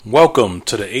Welcome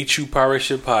to the HU Pirate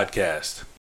Ship Podcast.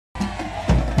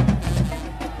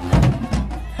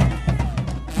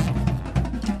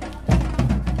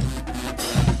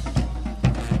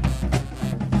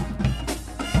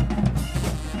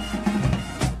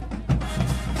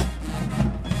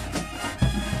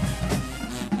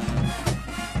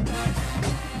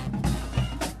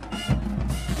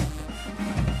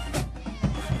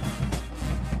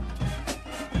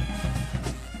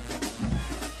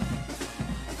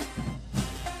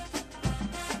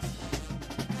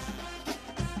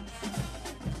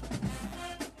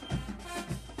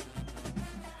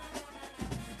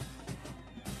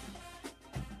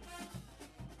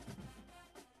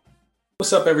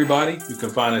 What's up, everybody? You can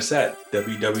find us at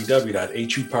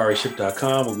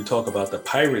www.hupirateship.com where we talk about the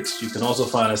Pirates. You can also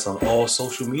find us on all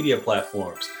social media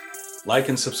platforms. Like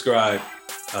and subscribe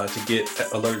to get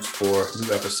alerts for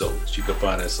new episodes. You can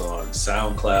find us on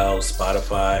SoundCloud,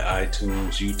 Spotify,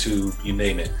 iTunes, YouTube, you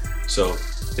name it. So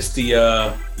it's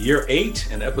the year 8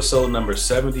 and episode number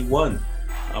 71.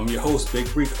 I'm your host, Big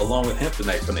Freak, along with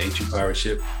Hamptonite from the HU Pirate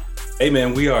Ship. Hey,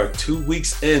 man, we are 2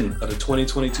 weeks in of the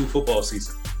 2022 football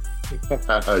season.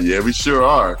 Yeah, we sure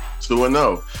are.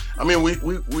 2-0. I mean,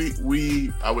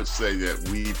 we I would say that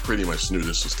we pretty much knew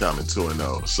this was coming,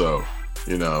 2-0. So,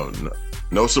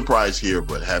 no surprise here,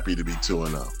 but happy to be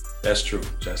 2-0. That's true.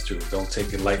 Don't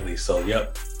take it lightly. So,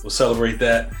 yep, we'll celebrate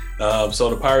that. So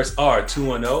the Pirates are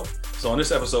 2-0. So on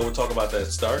this episode, we'll talk about that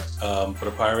start for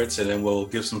the Pirates, and then we'll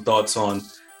give some thoughts on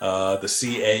the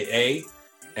CAA,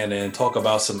 and then talk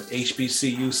about some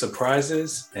HBCU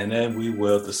surprises, and then we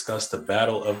will discuss the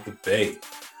Battle of the Bay.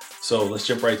 So let's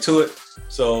jump right to it.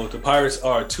 So the Pirates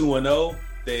are 2-0.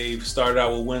 They've started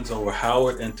out with wins over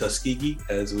Howard and Tuskegee,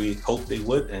 as we hoped they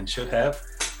would and should have.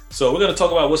 So we're going to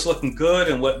talk about what's looking good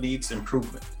and what needs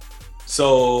improvement.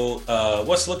 So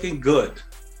what's looking good?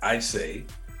 I'd say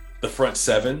the front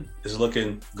seven is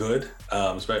looking good.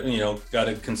 Got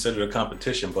to consider the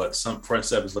competition, but some front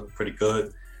sevens look pretty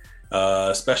good.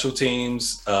 Special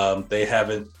teams, they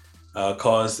haven't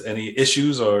caused any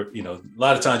issues, or a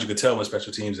lot of times you can tell when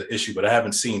special teams are an issue, but I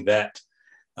haven't seen that.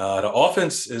 The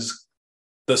offense is,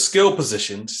 the skill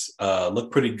positions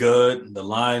look pretty good. The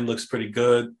line looks pretty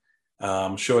good.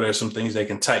 I'm sure there's some things they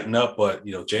can tighten up, but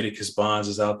Jadakiss Bonds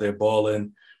is out there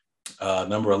balling.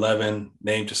 Number 11,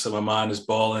 named to some of mine, is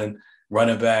balling.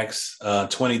 Running backs,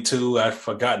 22, I've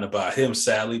forgotten about him,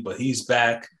 sadly, but he's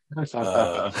back.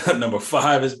 Number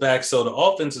 5 is back, so the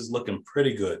offense is looking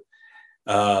pretty good.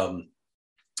 Hampton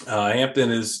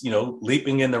is,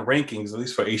 leaping in the rankings, at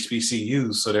least for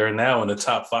HBCUs, so they're now in the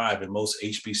top 5 in most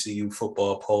HBCU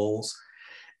football polls.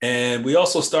 And we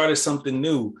also started something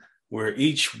new where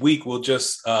each week we'll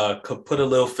just put a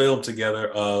little film together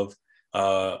of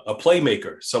a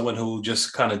playmaker, someone who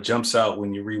just kind of jumps out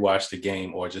when you rewatch the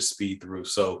game or just speed through.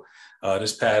 So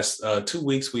this past 2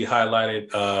 weeks we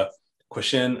highlighted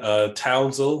Quashin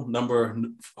Townsell, number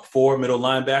 4 middle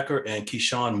linebacker, and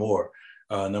Keyshawn Moore,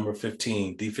 number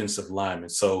 15 defensive lineman.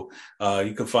 So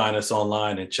you can find us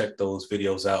online and check those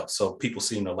videos out. So people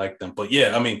seem to like them. But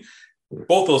yeah, I mean,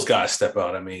 both those guys step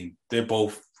out. I mean, they're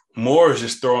both, Moore is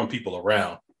just throwing people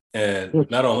around. And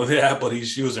not only that, but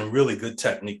he's using really good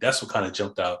technique. That's what kind of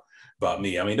jumped out about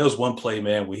me. I mean, there was one play,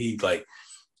 man, where they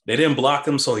didn't block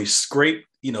him, so he scraped,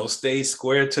 stayed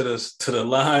square to the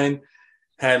line,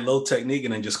 had low technique,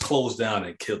 and then just closed down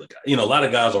and killed the guy. A lot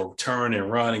of guys will turn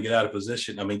and run and get out of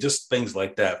position. I mean, just things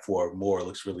like that for Moore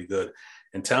looks really good.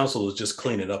 And Townsend was just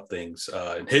cleaning up things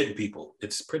and hitting people.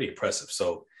 It's pretty impressive.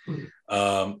 So,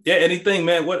 anything,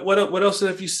 man. What else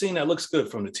have you seen that looks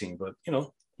good from the team? But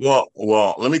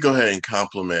Well, let me go ahead and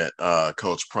compliment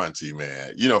Coach Prunty,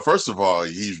 man. First of all,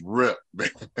 he's ripped,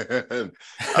 man.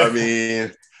 I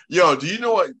mean, do you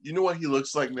know what he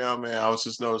looks like now, man? I was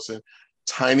just noticing.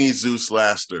 Tiny Zeus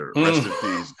Laster, rest in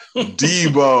peace.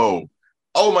 Debo.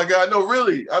 Oh my God, no,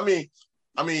 really. I mean,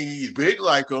 he's big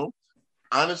like him.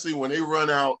 Honestly, when they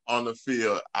run out on the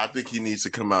field, I think he needs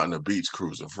to come out in a beach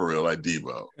cruiser for real, like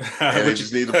Debo. And they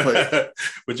just need to play.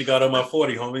 But you got on my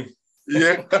 40, homie.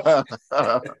 Yeah.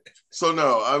 So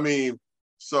no, I mean,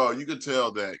 so you could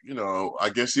tell that, I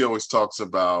guess he always talks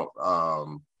about,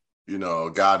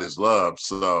 God is love.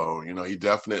 So, he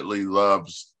definitely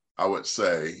loves, I would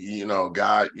say,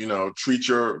 God, treat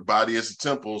your body as a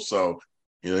temple. So,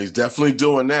 he's definitely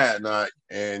doing that.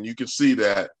 And you can see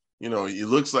that, he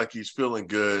looks like he's feeling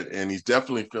good, and he's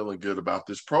definitely feeling good about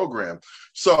this program.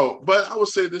 So, but I would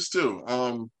say this too.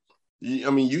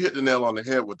 You hit the nail on the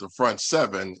head with the front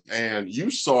seven, and you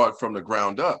saw it from the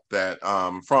ground up that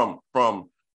at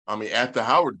the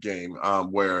Howard game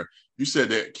where, you said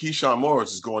that Keyshawn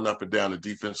Morris is going up and down the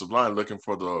defensive line looking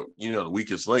for the, the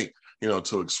weakest link,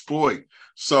 to exploit.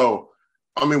 So,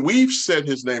 I mean, we've said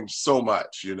his name so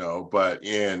much, but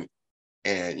he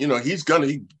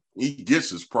gets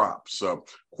his props. So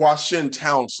Quashin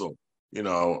Townsend,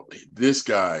 this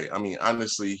guy, I mean,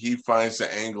 honestly, he finds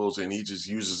the angles and he just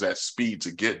uses that speed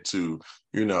to get to,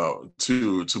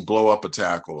 to blow up a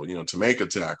tackle, to make a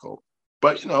tackle.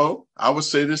 But, I would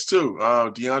say this too,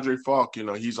 DeAndre Falk,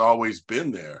 he's always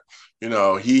been there.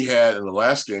 He had, in the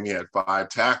last game, he had 5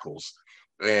 tackles.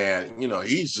 And,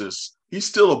 he's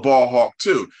still a ball hawk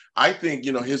too. I think,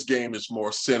 his game is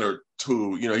more centered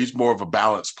to, he's more of a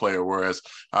balanced player, whereas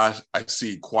I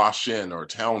see Quashin or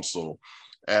Townsend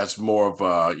as more of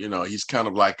a, he's kind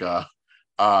of like a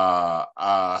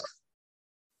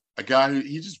guy who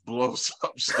he just blows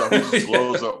up stuff. He just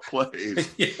blows up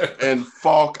plays. Yeah. And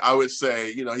Falk, I would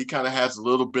say, he kind of has a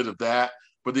little bit of that,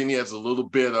 but then he has a little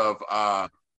bit of, I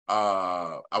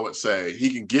would say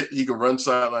he can run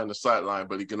sideline to sideline,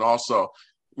 but he can also,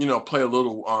 play a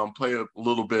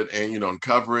little bit and, in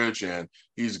coverage, and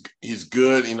he's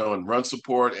good, in run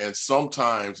support. And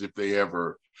sometimes if they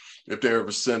ever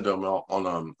send him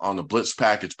on a blitz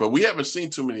package, but we haven't seen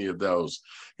too many of those,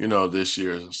 this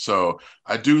year. So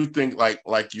I do think,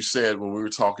 like you said when we were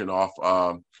talking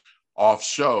off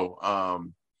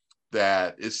show,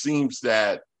 that it seems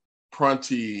that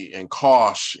Prunty and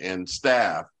Kosh and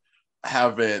staff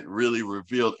haven't really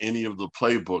revealed any of the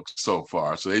playbooks so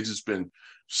far. So they've just been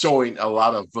showing a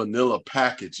lot of vanilla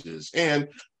packages, and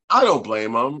I don't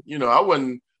blame them. I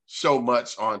wouldn't show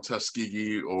much on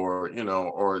Tuskegee or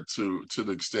to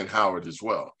the extent Howard as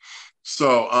well.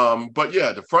 So, but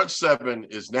yeah, the front 7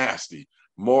 is nasty.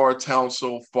 Moore,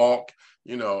 Townsend, Falk,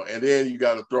 and then you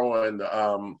got to throw in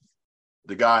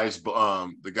the guys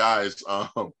on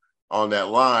that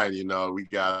line.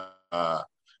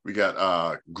 We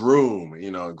got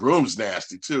Groom, Groom's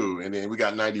nasty too. And then we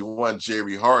got 91,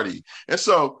 Jerry Hardy. And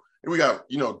so we got,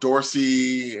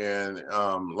 Dorsey and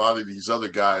a lot of these other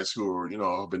guys who are,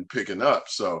 have been picking up.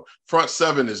 So front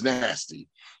 7 is nasty.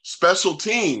 Special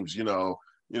teams,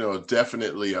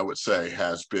 definitely I would say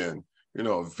has been,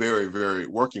 very, very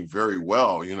working very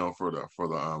well, for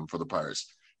the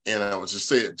Pirates. And I would just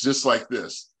say it just like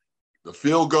this. The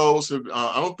field goals have,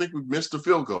 I don't think we've missed a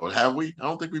field goal, have we? I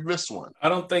don't think we've missed one. I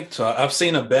don't think so. I've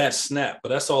seen a bad snap, but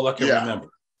that's all I can remember.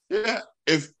 Yeah.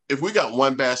 If we got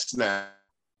one bad snap,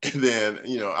 and then,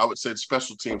 I would say the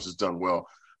special teams has done well.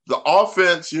 The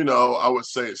offense, I would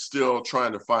say it's still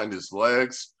trying to find his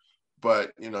legs,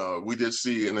 but, we did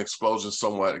see an explosion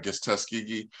somewhat against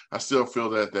Tuskegee. I still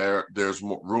feel that there's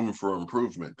more room for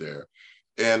improvement there.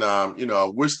 And,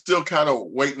 we're still kind of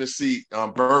waiting to see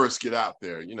Burris get out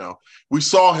there. We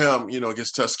saw him,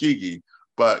 against Tuskegee,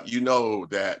 but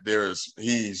that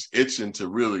he's itching to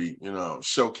really,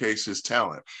 showcase his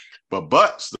talent. But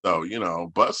Butts, though,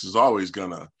 Butts is always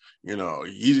gonna,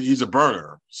 he's a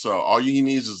burner. So all he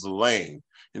needs is the lane,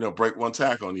 break one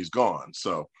tackle and he's gone.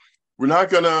 So we're not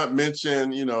gonna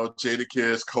mention,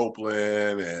 Jadakiss,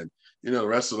 Copeland, and the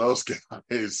rest of those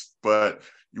guys, but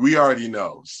we already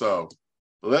know. So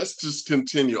let's just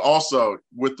continue. Also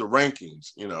with the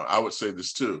rankings, I would say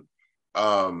this too.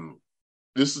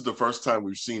 This is the first time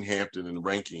we've seen Hampton in the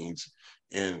rankings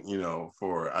and,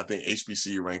 for, I think,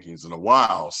 HBCU rankings in a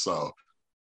while. So.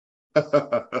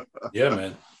 Yeah,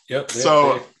 man. Yep.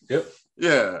 So, yep.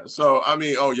 Yeah. So, I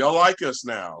mean, y'all like us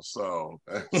now. So.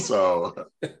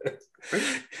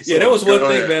 Yeah, that was one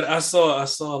thing, man. I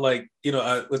saw like,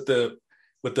 with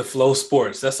the Flow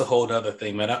Sports, that's a whole other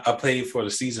thing, man. I paid for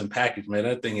the season package, man.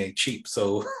 That thing ain't cheap.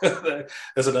 So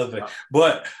that's another thing.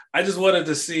 But I just wanted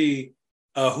to see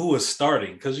who was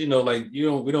starting, because we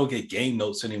don't get game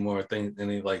notes anymore,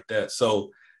 anything like that.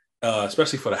 So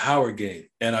especially for the Howard game,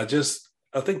 and I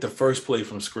think the first play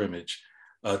from scrimmage,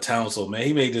 Townsend, man,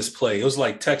 he made this play. It was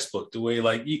like textbook, the way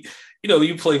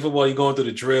you play football, you're going through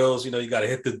the drills, you got to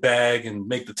hit the bag and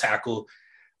make the tackle.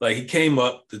 Like he came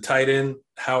up, the tight end,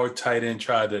 Howard tight end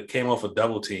came off a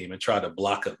double team and tried to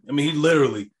block him. I mean, he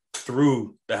literally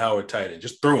threw the Howard tight end,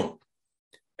 just threw him,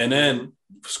 and then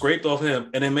scraped off him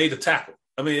and then made the tackle.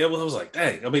 I mean, it was like,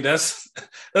 dang. I mean, that's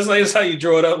how you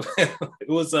draw it up. It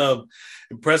was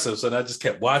impressive. So I just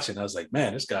kept watching. I was like,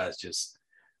 man, this guy's just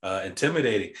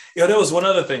intimidating. There was one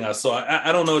other thing I saw.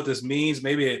 I don't know what this means.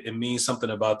 Maybe it means something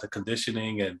about the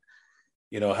conditioning and,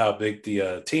 how big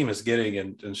the team is getting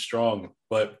and strong.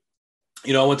 But,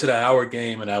 I went to the Howard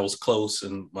game and I was close,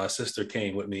 and my sister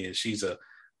came with me, and she's a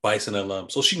Bison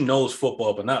alum. So she knows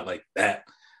football, but not like that.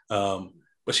 But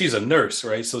she's a nurse,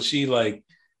 right? So she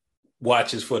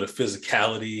watches for the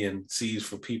physicality and sees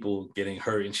for people getting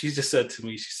hurt. And she just said to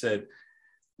me, she said,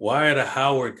 why are the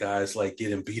Howard guys like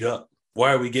getting beat up?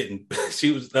 Why are we getting,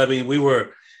 we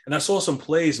were, and I saw some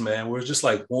plays, man, where it's just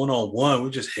like one-on-one, we're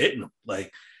just hitting them.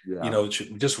 Like,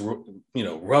 just,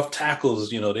 rough tackles,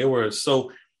 they were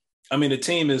so, the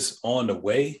team is on the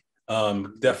way.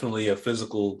 Definitely a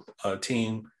physical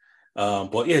team.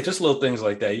 But yeah, just little things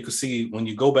like that. You can see when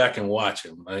you go back and watch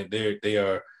them, right? They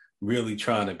are really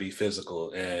trying to be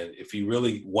physical. And if you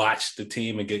really watch the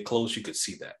team and get close, you could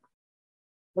see that.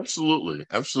 Absolutely.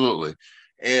 Absolutely.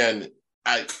 And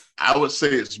I would say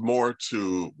it's more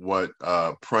to what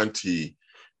Prunty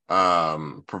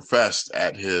professed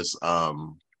at his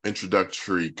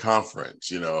introductory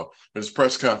conference, his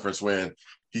press conference, when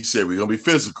he said, we're going to be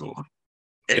physical.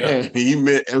 And he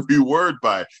meant every word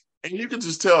by it. And you can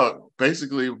just tell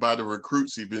basically by the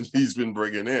recruits he's been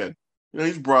bringing in.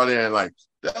 He's brought in like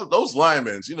those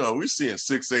linemen, we're seeing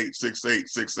 6'8", 6'8",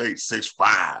 6'8",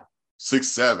 6'5",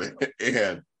 6'7".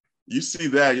 And you see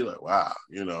that, you're like, wow,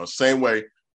 same way.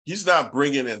 He's not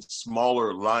bringing in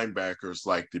smaller linebackers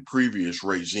like the previous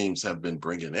regimes have been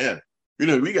bringing in.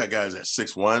 We got guys at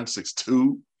 6'1",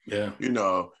 6'2". Yeah.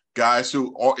 Guys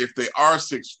who, or if they are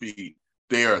 6 feet,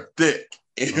 they are thick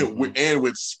and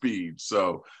with speed.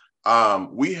 So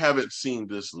we haven't seen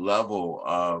this level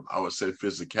of, I would say,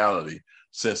 physicality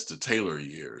since the Taylor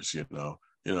years,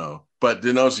 but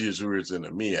then those years we were in the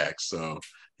MEAC. So,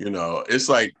 it's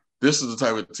like, this is the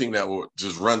type of team that will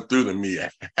just run through the MEAC.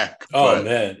 Oh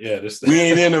man. Yeah. We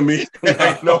ain't in the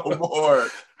MEAC no more.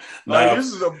 Like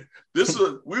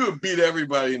we would beat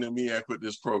everybody in the MEAC with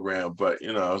this program, but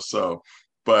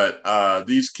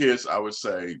these kids, I would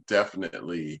say,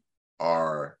 definitely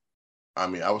are. I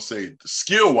would say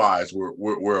skill wise,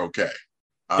 we're okay.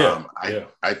 I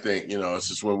think it's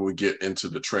just when we get into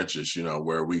the trenches,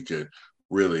 where we could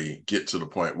really get to the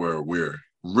point where we're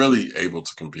really able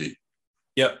to compete.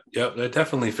 Yep, they're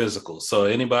definitely physical. So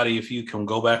anybody, if you can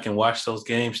go back and watch those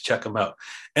games, check them out.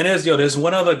 And there's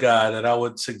one other guy that I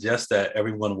would suggest that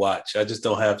everyone watch. I just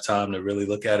don't have time to really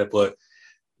look at it, but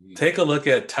take a look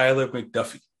at Tyler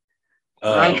McDuffie,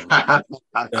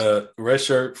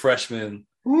 redshirt freshman.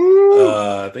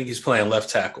 I think he's playing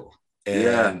left tackle,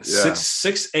 and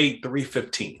 6'8",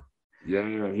 315.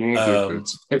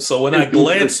 So when I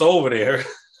glance over there,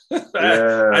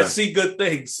 I see good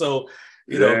things. So.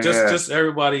 Just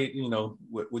everybody,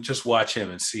 would just watch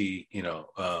him and see,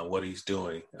 what he's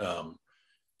doing on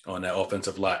that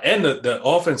offensive line. And the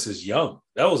offense is young.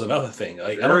 That was another thing.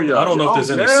 Like, I don't know if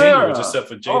there's any seniors except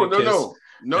for Jadakiss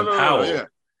and Powell.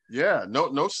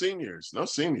 No seniors. Well,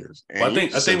 I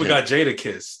think we got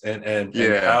Jadakiss and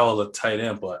Powell at tight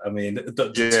end, but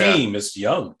the team is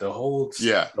young. The whole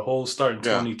starting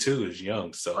 22 is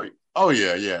young. So.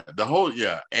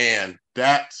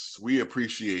 We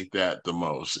appreciate that the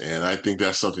most, and I think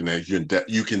that's something that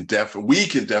we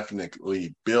can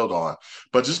definitely build on.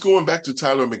 But just going back to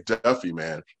Tyler McDuffie,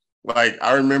 man, like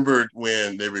I remember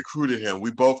when they recruited him,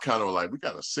 we both kind of were like, we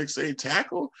got a 6'8"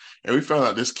 tackle, and we found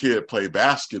out this kid played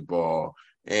basketball,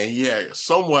 and he had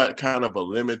somewhat kind of a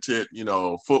limited,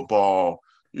 football,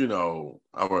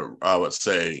 I would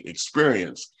say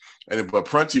experience. But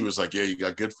Prunty was like, yeah, you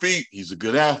got good feet. He's a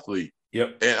good athlete.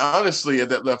 Yep. And honestly, at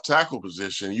that left tackle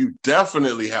position, you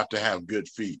definitely have to have good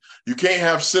feet. You can't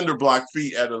have cinder block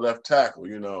feet at a left tackle.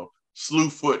 Slew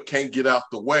foot can't get out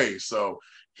the way. So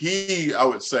I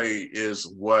would say,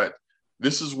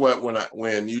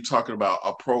 when you're talking about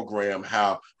a program,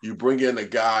 how you bring in a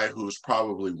guy who's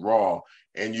probably raw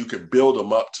and you can build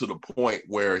him up to the point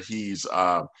where he's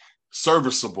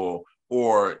serviceable,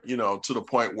 or, to the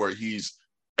point where he's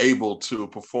able to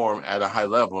perform at a high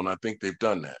level. And I think they've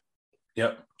done that.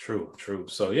 Yep. True.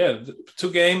 So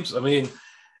 2 games.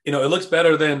 it looks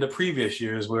better than the previous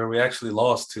years where we actually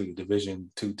lost to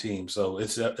Division II teams. So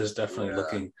it's definitely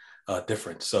looking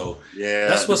different. So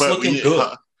that's what's looking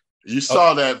good. You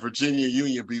saw that Virginia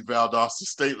Union beat Valdosta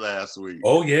State last week.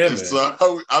 Oh yeah, man. So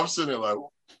I'm sitting there like,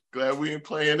 glad we ain't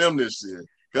playing them this year.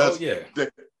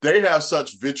 They have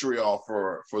such vitriol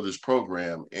for this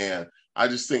program, and I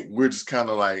just think we're just kind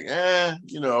of like,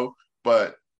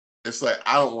 but it's like,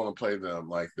 I don't want to play them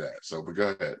like that. So, but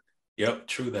go ahead. Yep,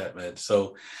 true that, man.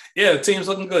 So, the team's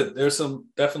looking good. There's some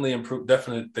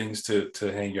definite things to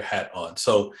hang your hat on.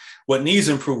 So, what needs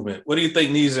improvement? What do you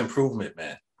think needs improvement,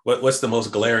 man? What's the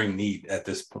most glaring need at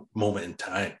this moment in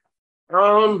time?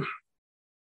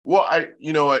 Well,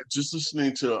 just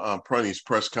listening to Prunty's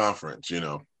press conference,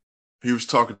 he was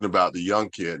talking about the young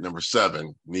kid, number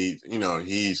 7.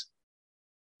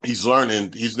 He's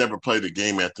learning. He's never played a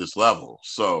game at this level.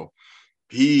 So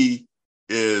he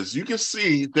is you can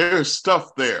see there's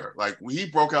stuff there. Like when he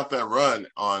broke out that run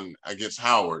on against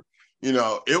Howard,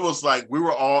 it was like we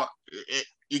were all,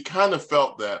 it kind of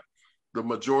felt that the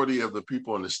majority of the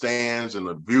people in the stands and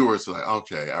the viewers are like,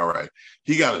 okay, all right,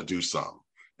 he got to do something.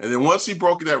 And then once he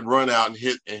broke that run out and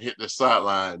hit the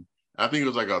sideline, I think it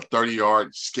was like a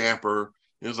 30-yard scamper.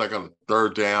 It was like on the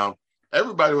third down.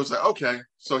 Everybody was like, okay,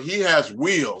 so he has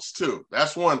wheels too.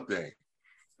 That's one thing.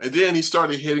 And then he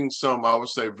started hitting some, I would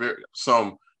say,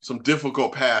 some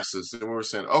difficult passes. And we were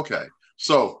saying, okay,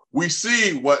 so we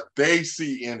see what they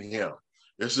see in him.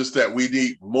 It's just that we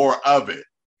need more of it.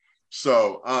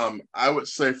 So I would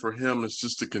say for him, it's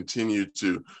just to continue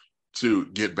to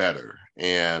get better.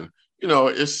 And,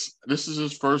 this is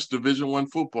his first Division I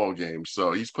football game.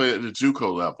 So he's played at the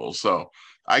JUCO level. So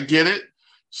I get it.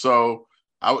 So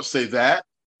I would say that.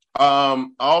 I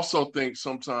also think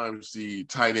sometimes the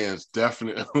tight ends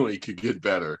definitely could get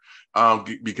better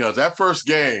because that first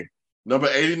game, number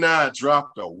 89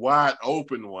 dropped a wide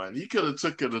open one. He could have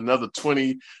took it another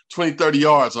 20, 30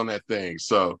 yards on that thing.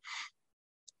 So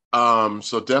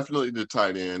definitely the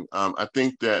tight end. I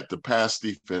think that the pass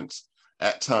defense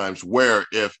at times where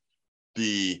if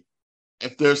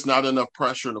there's not enough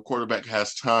pressure and the quarterback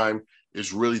has time,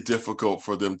 it's really difficult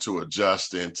for them to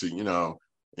adjust and to,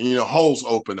 holes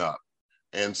open up.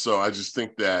 And so I just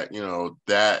think that,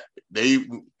 that they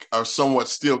are somewhat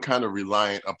still kind of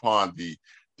reliant upon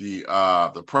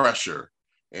the pressure.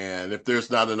 And if there's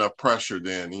not enough pressure,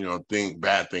 then,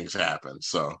 bad things happen.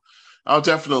 So I'll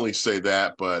definitely say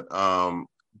that. But I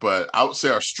would say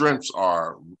our strengths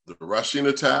are the rushing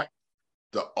attack,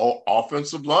 the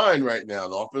offensive line right now.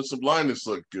 The offensive line has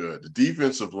looked good. The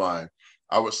defensive line,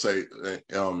 I would say,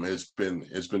 has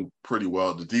been pretty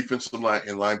well. The defensive line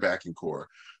and linebacking core.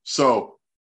 So,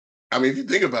 I mean, if you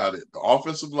think about it, the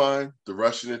offensive line, the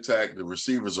rushing attack, the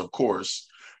receivers, of course,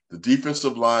 the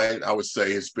defensive line, I would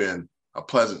say, has been a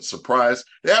pleasant surprise.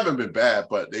 They haven't been bad,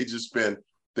 but they've been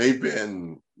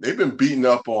beaten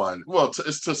up on. Well,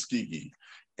 it's Tuskegee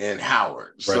and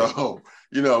Howard. Right. So,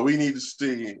 we need to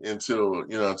see until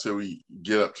we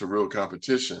get up to real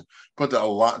competition. But the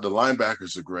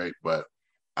linebackers are great, but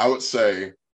I would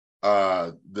say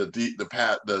the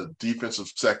defensive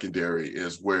secondary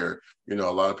is where a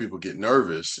lot of people get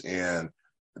nervous, and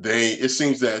it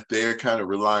seems that they're kind of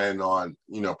relying on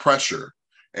pressure,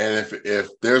 and if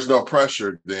there's no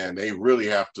pressure, then they really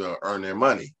have to earn their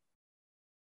money.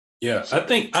 Yeah,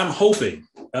 I'm hoping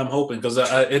because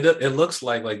it looks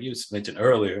like you mentioned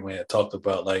earlier when I talked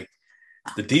about like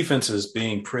the defense is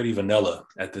being pretty vanilla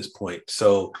at this point.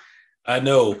 So I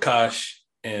know Kosh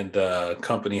and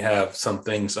company have some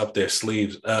things up their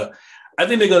sleeves. I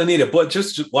think they're going to need it, but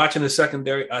just watching the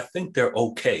secondary, I think they're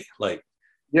okay. Like,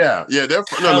 they're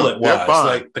talent-wise, they're fine.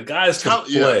 Like the guys can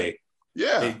play.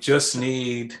 Yeah, they just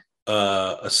need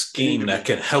a scheme that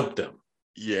can help them.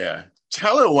 Yeah,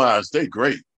 talent-wise, they're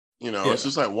great. It's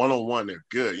just like one-on-one, they're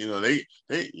good.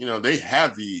 They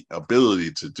have the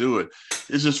ability to do it.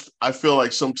 It's just I feel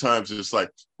like sometimes it's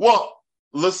like, well,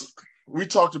 we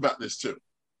talked about this too.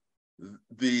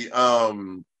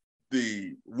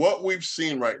 What we've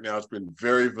seen right now has been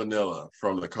very vanilla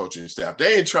from the coaching staff.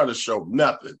 They ain't trying to show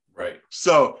nothing. Right.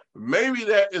 So maybe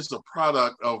that is a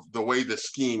product of the way the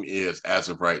scheme is as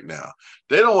of right now.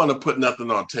 They don't want to put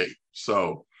nothing on tape.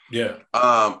 So yeah,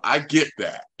 I get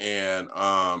that. And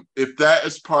if that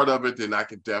is part of it, then I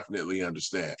can definitely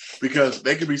understand, because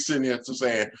they could be sitting here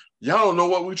saying, y'all don't know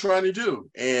what we're trying to do.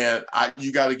 And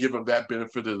you got to give them that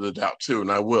benefit of the doubt too. And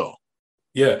I will.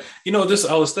 Yeah.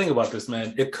 I was thinking about this,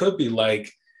 man. It could be like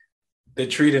they're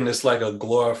treating this like a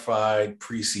glorified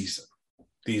preseason,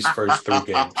 these first 3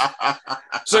 games.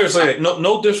 Seriously,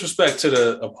 no disrespect to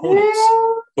the opponents,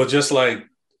 but just like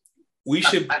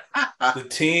the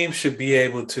team should be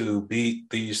able to beat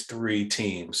these 3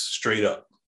 teams straight up.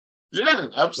 Yeah,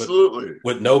 absolutely.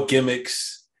 With no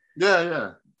gimmicks.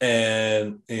 Yeah.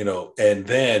 And, and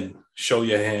then show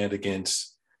your hand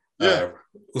against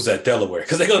who's that? Delaware,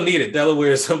 because they're gonna need it.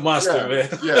 Delaware is a monster, man.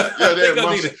 They're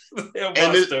gonna need it. They're a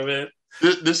monster, man.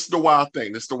 This is the wild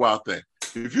thing.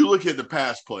 If you look at the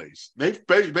pass plays, they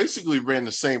basically ran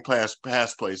the same pass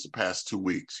plays the past 2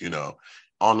 weeks.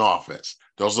 On offense,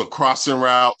 those little crossing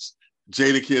routes,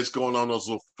 Jada kids going on those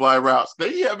little fly routes.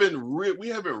 We haven't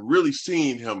really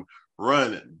seen him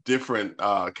run different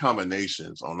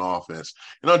combinations on offense.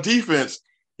 And on defense,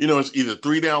 it's either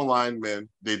 3 down linemen,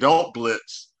 they don't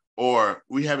blitz, or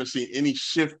we haven't seen any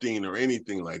shifting or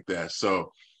anything like that.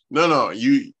 So no,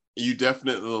 you you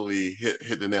definitely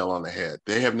hit the nail on the head.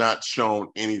 They have not shown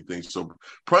anything. So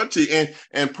Prunty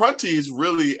and Prunty is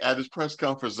really at his press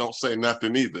conference don't say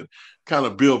nothing either. Kind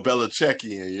of Bill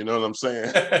Belichickian, you know what I'm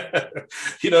saying?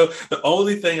 The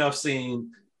only thing I've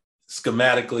seen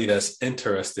schematically that's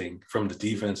interesting from the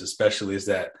defense, especially, is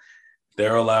that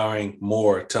they're allowing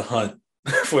Moore to hunt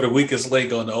for the weakest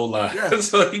link on the O-line. Yeah.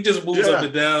 So he just moves up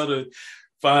and down and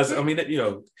finds. I mean,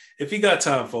 if you got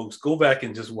time, folks, go back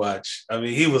and just watch. I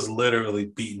mean, he was literally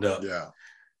beating up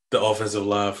the offensive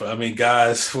line.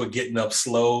 Guys were getting up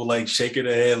slow, like shaking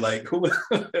their head, like, who?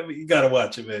 You got to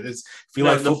watch it, man. If you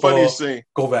like football,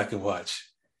 go back and watch.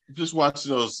 Just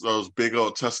watching those big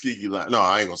old Tuskegee line. No,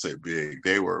 I ain't gonna say big.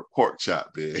 They were pork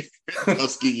chop big.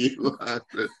 Tuskegee line.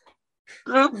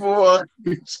 Good boy.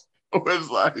 Was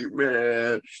like,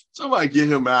 man, somebody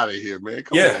get him out of here, man.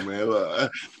 Come on, man.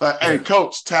 Look, hey,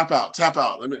 coach, tap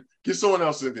out. Let me get someone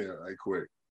else in here, right quick.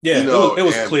 Yeah, it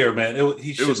was clear, man.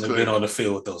 He shouldn't have been on the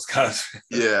field with those guys.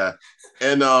 Yeah,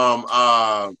 and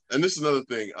this is another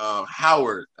thing.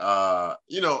 Howard,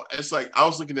 it's like I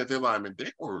was looking at their linemen;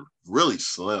 they were really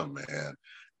slim, man.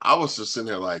 I was just sitting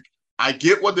there like, I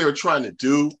get what they were trying to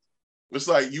do. It's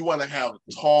like you want to have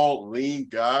tall, lean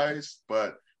guys,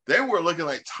 but they were looking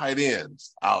like tight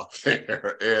ends out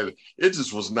there, and it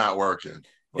just was not working.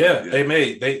 But,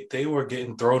 they were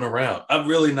getting thrown around. I'm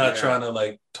really not trying to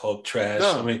like talk trash.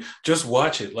 No. I mean, just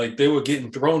watch it. Like they were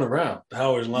getting thrown around.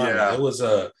 Howard's line. Yeah.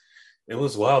 It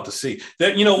was wild to see.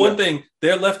 That one thing,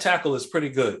 their left tackle is pretty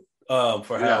good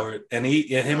for Howard, and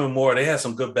him and Moore, they had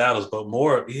some good battles, but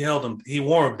Moore, he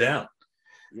wore him down.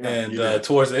 Yeah, and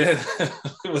towards the end,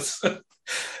 it was.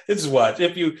 It's watch.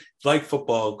 If you like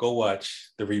football, go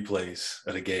watch the replays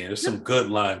of the game. There's some good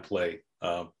line play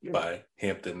by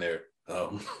Hampton there.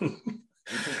 But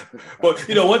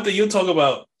one thing you talk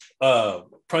about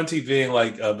Prunty being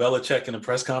like Belichick in the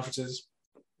press conferences.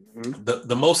 Mm-hmm.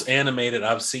 The most animated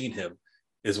I've seen him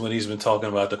is when he's been talking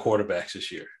about the quarterbacks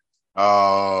this year.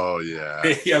 Oh yeah.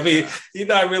 I mean, he's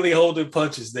not really holding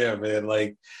punches there, man.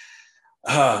 Like,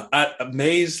 I'm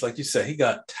amazed, like you said, he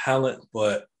got talent,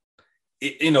 but.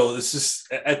 It's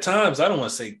just at times I don't want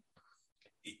to say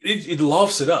it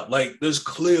lofts it up. Like there's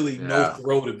clearly no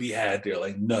throw to be had there,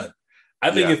 like none. I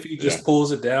think if he just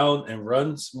pulls it down and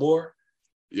runs more,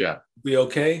 be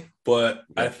okay. But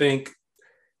I think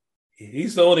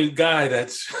he's the only guy that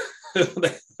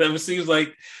seems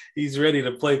like he's ready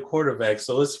to play quarterback.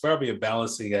 So it's probably a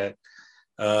balancing act.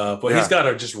 But he's got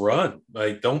to just run.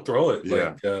 Like don't throw it.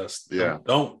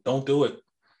 Don't do it.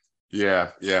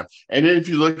 Yeah. And then if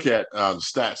you look at the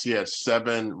stats, he had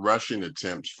 7 rushing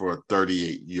attempts for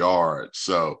 38 yards.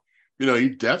 So, he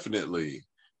definitely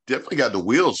got the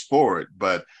wheels for it.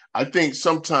 But I think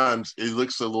sometimes it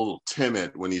looks a little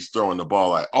timid when he's throwing the ball.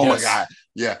 Like, oh, my God.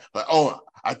 Yeah. Like, oh,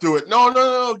 I threw it.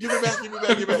 No. Give it back.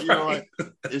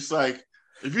 It's like,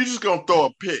 if you're just going to throw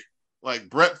a pick, like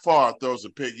Brett Favre throws a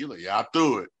pick, you're like, yeah, I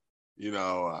threw it.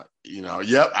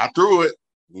 Yep, I threw it,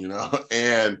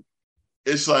 and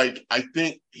it's like, I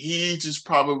think he just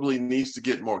probably needs to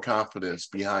get more confidence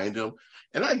behind him.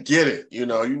 And I get it,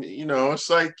 it's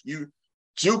like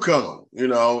JUCO,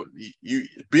 you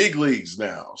big leagues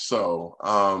now. So,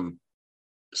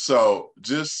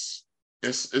 just,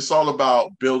 it's all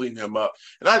about building him up.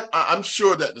 And I'm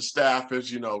sure that the staff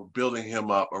is, building him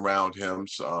up around him.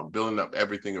 So building up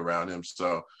everything around him.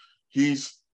 So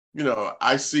he's,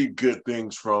 I see good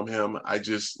things from him. I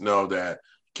just know that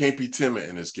can't be timid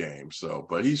in this game. So,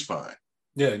 but he's fine.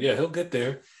 Yeah, he'll get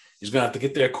there. He's gonna have to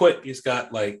get there quick. He's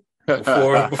got like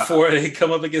before they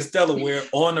come up against Delaware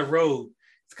on the road.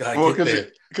 He's gotta get there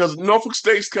because Norfolk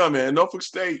State's coming. Norfolk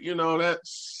State,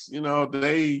 that's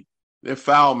they're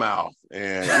foul mouth,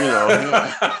 and they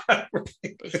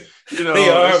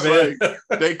are, man.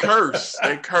 Like, they curse,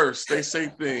 they say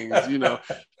things,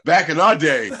 Back in our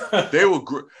day, they were,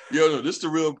 this the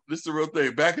real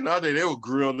thing. Back in our day, they were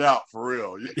grilled out for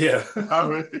real. Yeah. I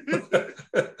mean,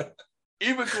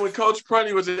 even when Coach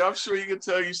Prunty was there, I'm sure he could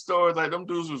tell you stories like them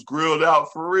dudes was grilled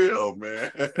out for real,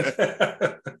 man.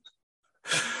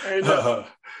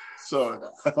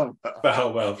 So,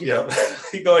 well,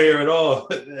 you gonna hear it all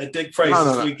at Dick Price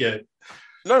this weekend.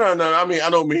 No. I mean, I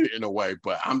don't mean it in a way,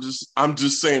 but I'm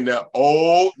just saying that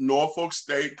old Norfolk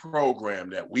State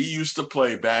program that we used to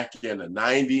play back in the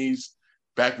 90s,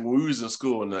 back when we was in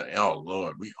school. Oh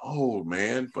Lord, we old,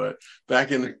 man. But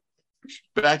back in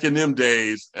them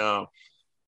days,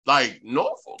 like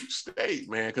Norfolk State,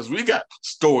 man, because we got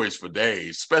stories for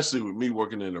days, especially with me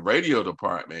working in the radio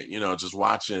department. Just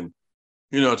watching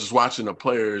the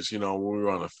players, when we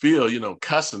were on the field,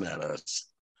 cussing at us,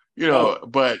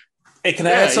 but Hey, can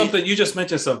I add Yeah, something? You just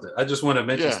mentioned something. I just want to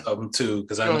mention yeah. something too,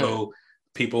 because I Go ahead. know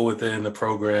people within the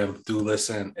program do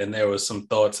listen, and there was some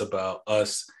thoughts about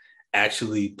us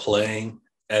actually playing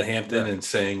at Hampton Yeah, and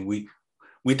saying we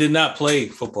did not play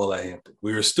football at Hampton.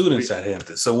 We were students we. at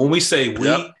Hampton. So when we say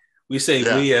Yep. we say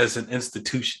Yeah. we as an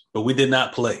institution, but we did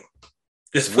not play.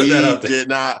 Just put that We out there. did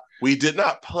not. We did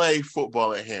not play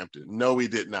football at Hampton. No, we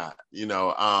did not.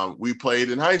 We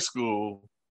played in high school,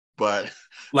 but I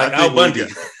Like Al think we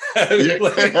Bundy. got.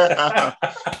 Yeah.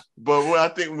 But when I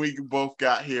think we both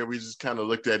got here, we just kind of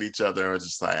looked at each other and was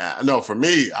just like, no, for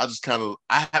me, I just kind of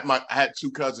I had two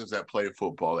cousins that played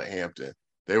football at Hampton.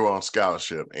 They were on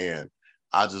scholarship, and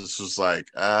I just was like,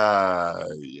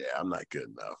 yeah, I'm not good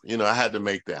enough. I had to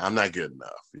make that. I'm not good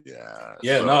enough. Yeah.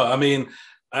 Yeah, no, So I mean,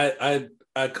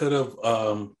 I could have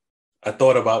I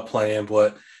thought about playing,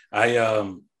 but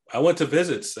I went to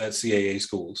visits at CAA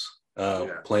schools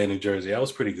yeah. playing in Jersey. I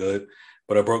was pretty good,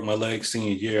 but I broke my leg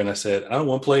senior year, and I said I don't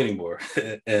want to play anymore,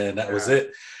 and that was Yeah.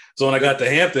 it. So when I got to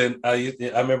Hampton, I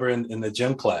remember in the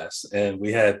gym class, and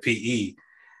we had PE,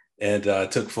 and I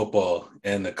took football,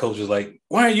 and the coach was like,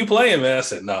 "Why aren't you playing, man?" I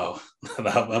said, "No, I'm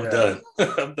Yeah. done.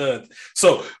 I'm done."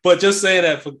 So, but just saying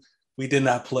that we did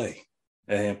not play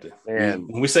at Hampton. And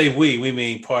When we say we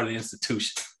mean part of the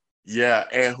institution. yeah,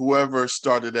 and whoever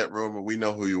started that rumor, we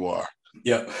know who you are.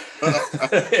 Yep.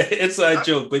 Inside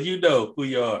joke, but you know who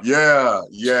you are. Yeah,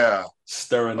 yeah.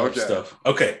 Stirring up Okay. stuff.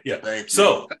 Okay, yeah. Thank you.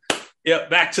 So, yeah,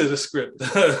 back to the script.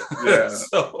 Yeah.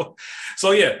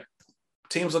 so yeah,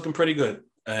 team's looking pretty good,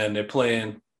 and they're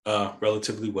playing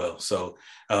relatively well. So,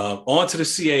 on to the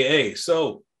CAA.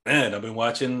 So, man, I've been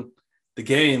watching the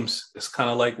games. It's kind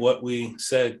of like what we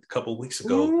said a couple weeks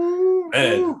ago.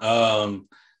 Man,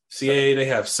 CAA, they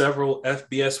have several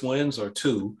FBS wins or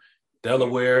two.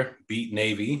 Delaware beat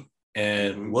Navy,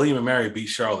 and William and Mary beat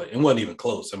Charlotte. It wasn't even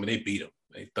close. I mean, they beat them.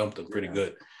 They thumped them pretty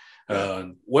good.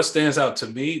 What stands out to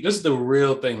me, this is the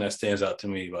real thing that stands out to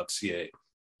me about CAA,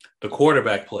 the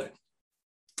quarterback play.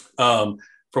 From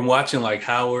watching like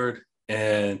Howard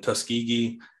and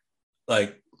Tuskegee,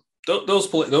 like those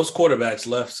quarterbacks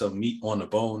left some meat on the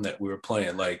bone that we were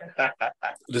playing. Like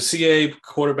the CAA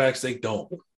quarterbacks, they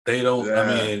don't. I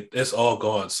mean, it's all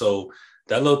gone. So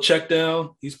that little check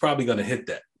down, he's probably going to hit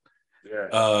that.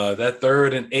 Yeah. That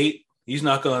 3rd and 8, he's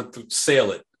not going to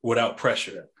sail it without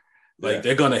pressure. Like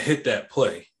they're going to hit that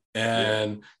play,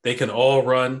 and they can all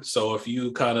run. So if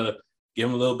you kind of give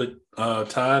them a little bit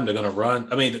time, they're going to run.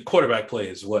 I mean, the quarterback play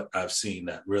is what I've seen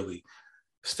that really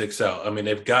sticks out. I mean,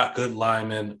 they've got good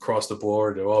linemen across the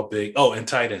board. They're all big. Oh, and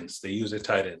tight ends. They use their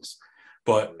tight ends.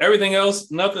 But everything else,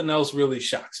 nothing else really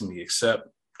shocks me except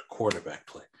the quarterback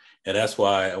play. And that's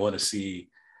why I want to see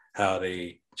how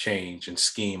they change and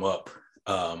scheme up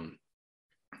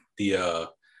the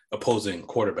opposing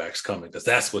quarterbacks coming, because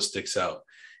that's what sticks out.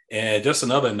 And just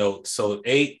another note, so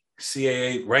 8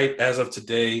 CAA, right as of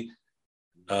today,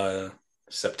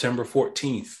 September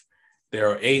 14th, there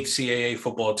are 8 CAA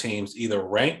football teams either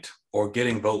ranked or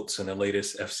getting votes in the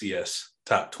latest FCS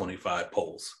top 25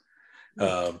 polls.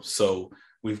 So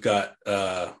we've got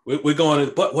we're going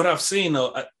to, but what I've seen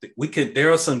though,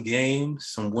 there are some games,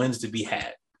 some wins to be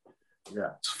had.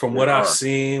 Yeah. From what I've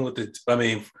seen with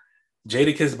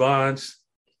Jadakiss Bonds,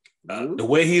 the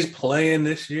way he's playing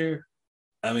this year,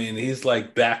 I mean, he's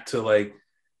like back to like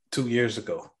 2 years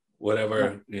ago,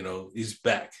 whatever, he's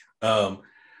back.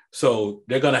 So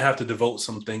they're going to have to devote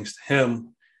some things to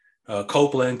him.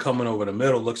 Copeland coming over the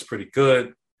middle looks pretty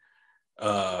good.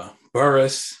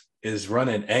 Burris is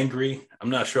running angry. I'm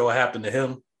not sure what happened to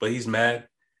him, but he's mad.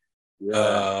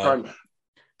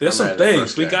 There's some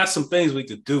things. We got some things we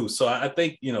could do. So I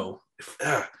think,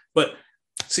 but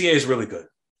CA is really good.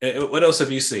 What else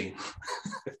have you seen?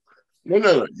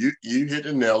 No. You hit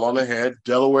the nail on the head.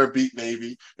 Delaware beat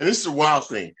Navy. And this is a wild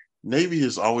thing. Navy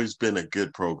has always been a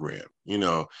good program.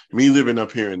 Me living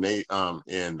up here in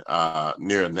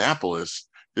near Annapolis,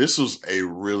 this was a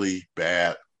really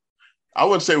bad, I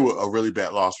wouldn't say a really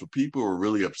bad loss, but people were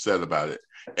really upset about it.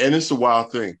 And it's a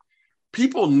wild thing.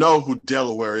 People know who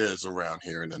Delaware is around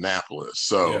here in Annapolis.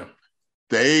 So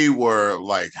they were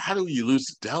like, how do you lose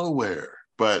to Delaware?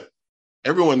 But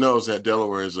everyone knows that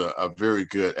Delaware is a very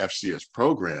good FCS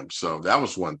program. So that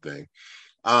was one thing.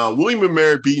 William and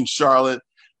Mary beating Charlotte.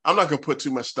 I'm not going to put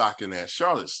too much stock in that.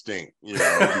 Charlotte stink,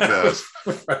 because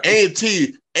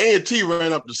A&T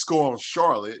ran up the score on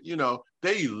Charlotte.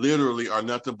 They literally are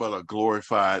nothing but a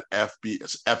glorified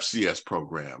FCS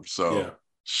program. So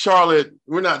Charlotte,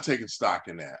 we're not taking stock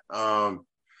in that.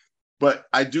 But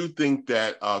I do think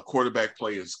that quarterback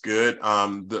play is good.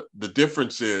 The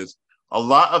difference is a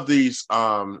lot of these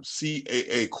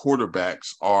CAA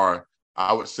quarterbacks are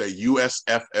I would say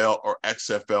USFL or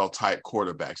XFL type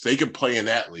quarterbacks. They can play in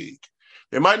that league.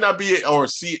 They might not be or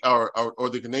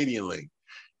the Canadian league.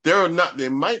 They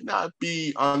might not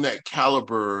be on that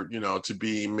caliber, to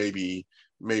be maybe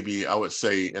I would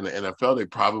say in the NFL they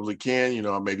probably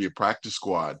can, maybe a practice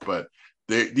squad, but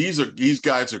these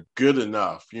guys are good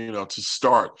enough, to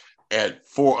start at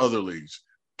 4 other leagues: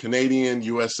 Canadian,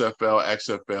 USFL,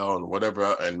 XFL, and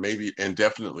whatever, and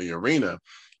definitely Arena.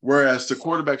 Whereas the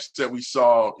quarterbacks that we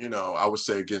saw, I would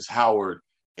say against Howard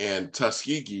and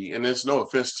Tuskegee, and there's no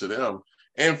offense to them,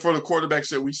 and for the quarterbacks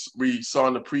that we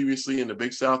saw previously in the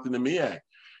Big South and the MEAC,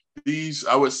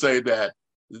 I would say that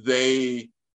they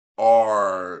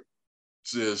are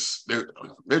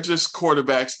they're just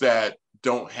quarterbacks that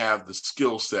don't have the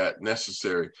skill set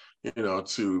necessary,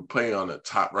 to play on a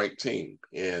top-ranked team.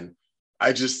 And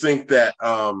I just think that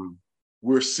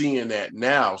we're seeing that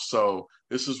now. So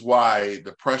this is why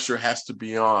the pressure has to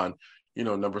be on,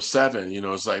 number 7.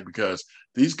 It's like, because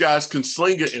these guys can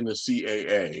sling it in the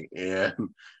CAA. And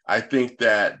I think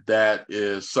that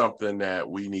is something that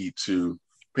we need to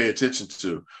pay attention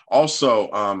to. Also,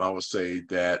 I would say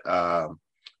that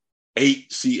 8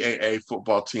 CAA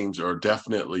football teams are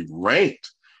definitely ranked.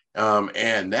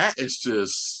 And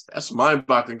that's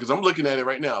mind-boggling, because I'm looking at it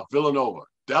right now. Villanova,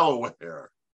 Delaware,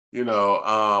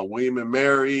 William and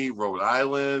Mary, Rhode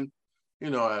Island,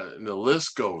 and the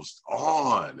list goes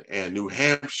on, and New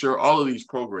Hampshire, all of these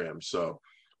programs. So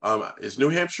is New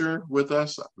Hampshire with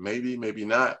us? Maybe, maybe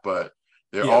not, but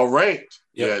they're all ranked.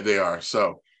 Yeah, they are.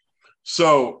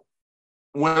 So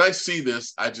when I see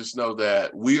this, I just know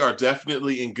that we are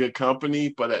definitely in good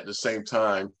company, but at the same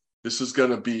time, this is going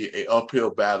to be an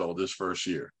uphill battle this first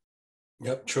year.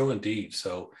 Yep, true indeed.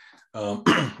 So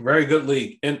very good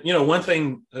league. And, one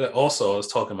thing that also I was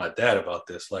talking to my dad about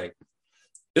this, like,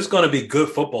 it's going to be good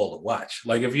football to watch.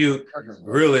 Like, if you're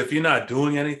not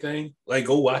doing anything, like,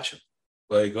 go watch them.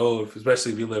 Like,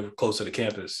 especially if you live closer to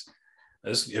campus.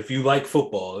 If you like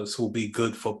football, this will be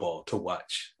good football to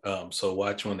watch. So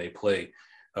watch when they play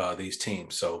these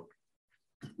teams. So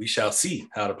we shall see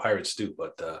how the Pirates do,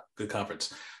 but good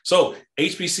conference. So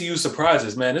HBCU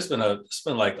surprises, man. It's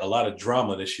been like a lot of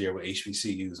drama this year with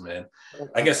HBCUs, man.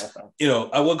 I guess,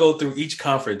 I will go through each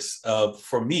conference.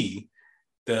 For me,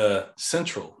 the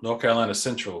Central, North Carolina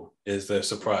Central, is the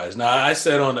surprise. Now, I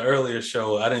said on the earlier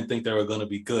show, I didn't think they were going to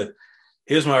be good.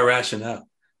 Here's my rationale.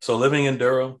 So living in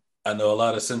Durham, I know a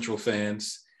lot of Central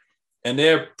fans, and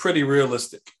they're pretty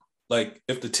realistic. Like,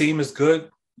 if the team is good,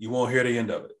 you won't hear the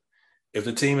end of it. If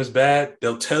the team is bad,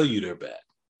 they'll tell you they're bad.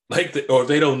 Or if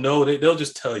they don't know, they'll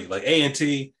just tell you. Like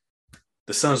A&T,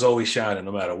 the sun's always shining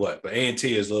no matter what. But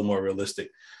A&T is a little more realistic.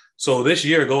 So this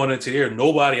year, going into here,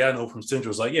 nobody I know from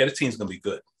Central is like, yeah, this team's going to be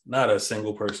good. Not a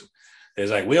single person.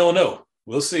 It's like, we don't know.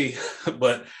 We'll see.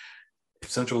 But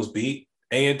Central's beat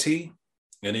A&T,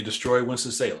 and they destroyed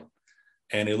Winston-Salem.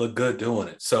 And they look good doing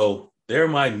it. So they're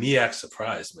my MEAC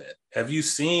surprise, man. Have you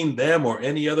seen them or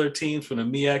any other teams from the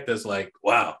MEAC that's like,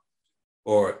 wow,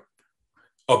 or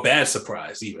a bad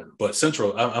surprise even? But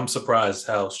Central, I'm surprised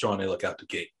how strong they look out the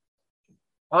gate.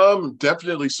 I'm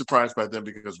definitely surprised by them,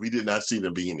 because we did not see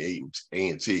them being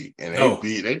A&T, and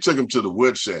they took them to the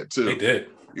woodshed too. They did.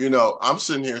 I'm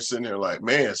sitting here like,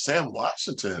 man, Sam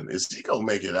Washington, is he gonna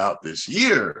make it out this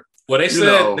year? Well,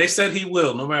 they said he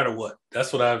will, no matter what.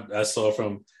 That's what I saw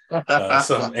from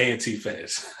some A&T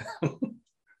fans.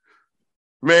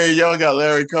 Man, y'all got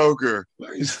Larry Coker.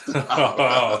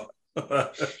 No.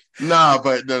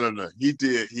 He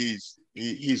did. He's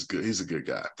good. He's a good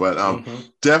guy. But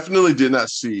definitely did not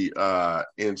see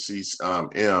NC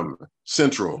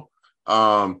Central.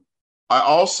 I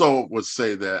also would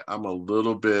say that I'm a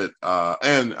little bit,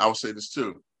 and I will say this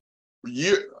too.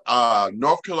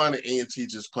 North Carolina A&T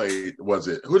just played. Was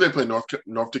it who they played?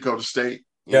 North Dakota State.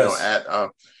 Yes.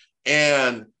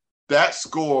 And that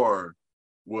score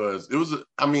was.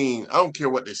 I mean, I don't care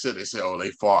what they said. They said, "Oh,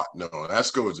 they fought." No, that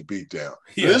score was a beatdown.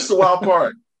 Yeah. This is the wild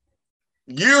part.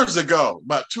 Years ago,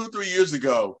 about 2-3 years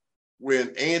ago,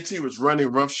 when A&T was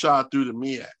running roughshod through the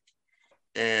MEAC,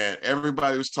 and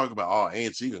everybody was talking about, oh,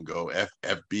 A&T can go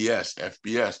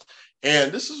FBS.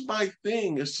 And this is my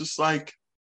thing. It's just like,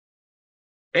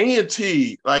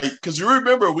 A&T, because you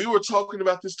remember we were talking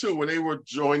about this too when they were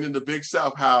joining the Big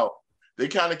South, how they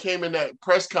kind of came in that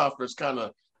press conference kind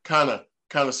of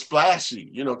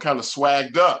splashy, kind of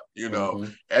swagged up,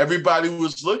 Everybody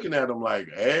was looking at them like,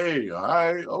 hey, all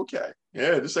right, okay.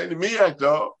 Yeah, this ain't the MEAC,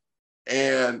 dog.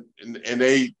 And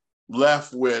they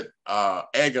left with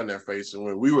egg on their face. And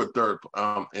when we were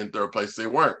in third place, they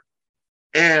weren't.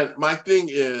 And my thing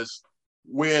is,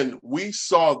 when we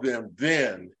saw them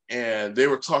then, and they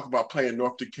were talking about playing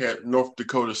North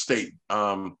Dakota State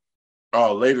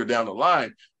later down the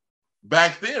line,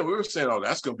 back then we were saying, oh,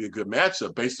 that's going to be a good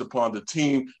matchup based upon the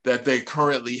team that they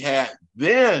currently had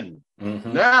then.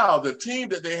 Mm-hmm. Now, the team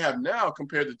that they have now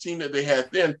compared to the team that they had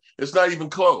then, it's not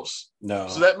even close. No.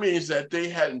 So that means that they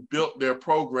hadn't built their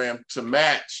program to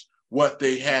match what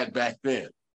they had back then.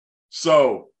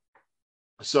 So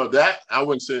that, I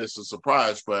wouldn't say it's a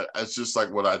surprise, but it's just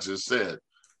like what I just said.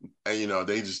 And,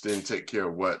 they just didn't take care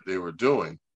of what they were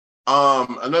doing.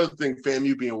 Another thing,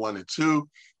 FAMU being 1-2,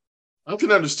 I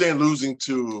can understand losing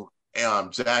to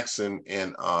Jackson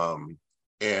and not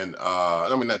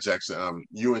Jackson,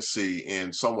 UNC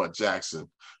and somewhat Jackson.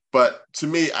 But to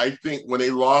me, I think when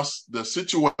they lost, the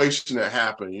situation that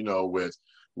happened,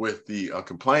 with the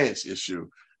compliance issue,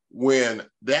 when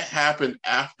that happened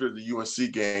after the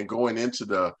UNC game, going into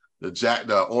the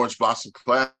Orange Blossom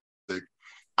Classic,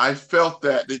 I felt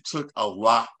that they took a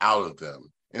lot out of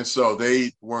them, and so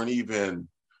they didn't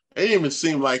even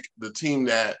seem like the team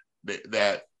that they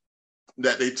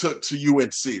took to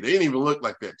UNC. They didn't even look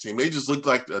like that team. They just looked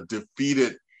like a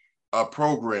defeated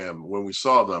program when we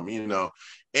saw them,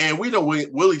 And we know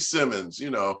Willie Simmons,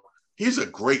 he's a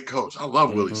great coach. I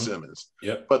love Willie Simmons.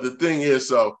 Yep. But the thing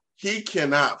is, he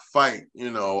cannot fight,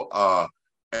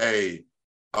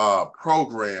 a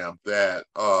program that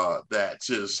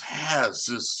just has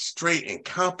just straight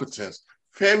incompetence.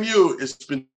 FAMU has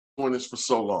been doing this for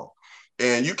so long.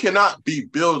 And you cannot be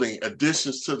building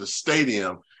additions to the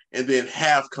stadium and then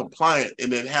have compliant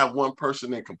and then have one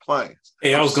person in compliance.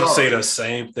 Hey, I was going to say the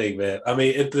same thing, man. I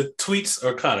mean, the tweets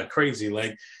are kind of crazy.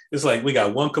 Like, it's like we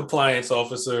got one compliance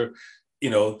officer,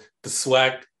 the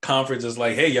SWAC conference is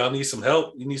like, hey, y'all need some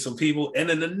help. You need some people. And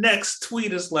then the next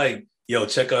tweet is like, yo,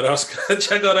 check out our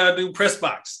new press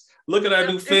box. Look at our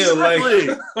new field.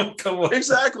 Exactly. Like, come on.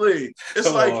 Exactly. It's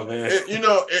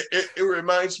it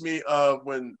reminds me of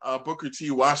when Booker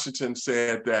T. Washington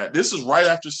said that this is right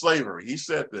after slavery. He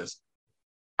said this.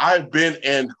 I've been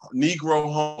in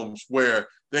Negro homes where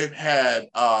they've had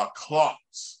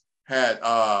clocks,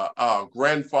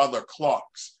 grandfather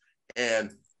clocks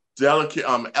and delicate,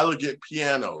 elegant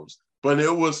pianos. But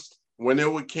it was when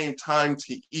it came time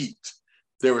to eat,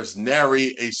 there was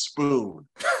nary a spoon.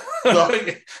 So,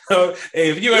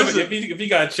 hey, if you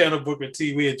got Channel Booker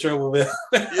T, we in trouble, man.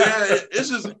 Yeah,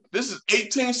 this is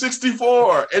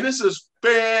 1864, and this is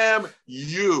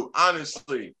FAMU.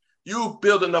 Honestly, you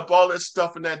building up all that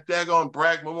stuff in that daggone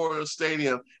Bragg Memorial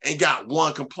Stadium and got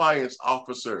one compliance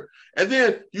officer, and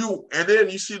then you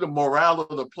see the morale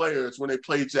of the players when they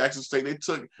played Jackson State. They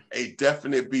took a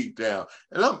definite beat down,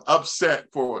 and I'm upset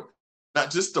for it.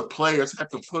 Not just the players have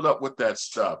to put up with that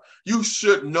stuff. You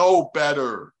should know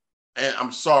better. And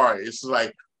I'm sorry. It's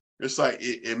like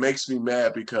it makes me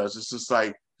mad because it's just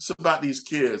like it's about these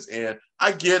kids. And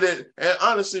I get it. And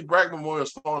honestly, Bragg Memorial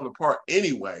is falling apart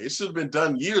anyway. It should have been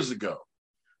done years ago.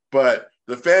 But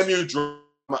the FAMU drama,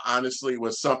 honestly,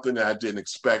 was something that I didn't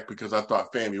expect because I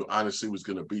thought FAMU honestly was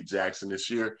going to beat Jackson this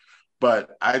year.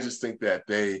 But I just think that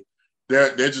they're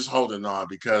just holding on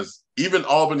because even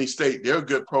Albany State, they're a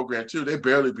good program too. They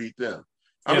barely beat them.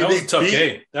 That was a tough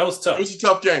game. That was tough. It was a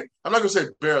tough game. I'm not going to say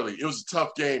barely. It was a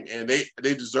tough game, and they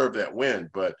deserved that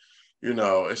win. But,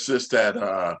 it's just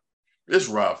that it's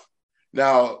rough.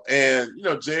 Now, and,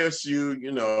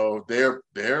 JSU, they're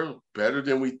better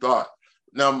than we thought.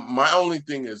 Now, my only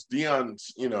thing is Dion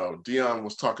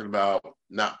was talking about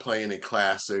not playing in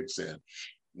classics and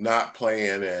not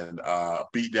playing and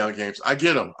beat down games. I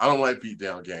get them. I don't like beat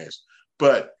down games.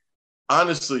 But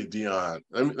honestly, Dion,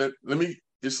 let me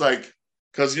it's like,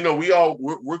 because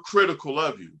we're critical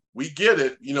of you. We get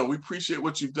it. We appreciate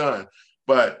what you've done,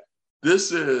 but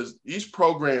these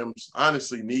programs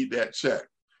honestly need that check.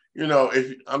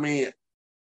 I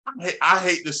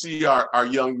hate to see our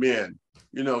young men,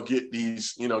 get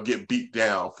beat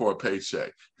down for a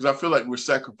paycheck because I feel like we're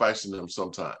sacrificing them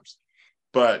sometimes.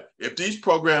 But if these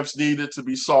programs needed to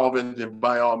be solvent, then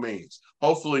by all means,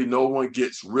 hopefully no one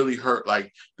gets really hurt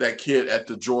like that kid at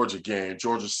the Georgia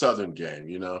Southern game,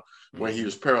 when he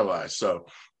was paralyzed. So,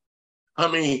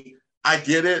 I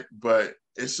get it, but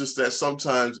it's just that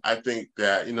sometimes I think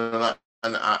that,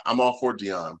 I'm all for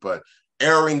Dion, but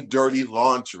airing dirty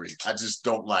laundry, I just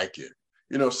don't like it.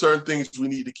 Certain things we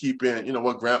need to keep in,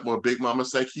 what Big Mama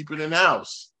said, keep it in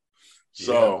house.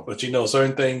 So, yeah, but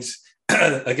certain things,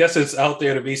 I guess it's out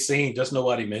there to be seen. Just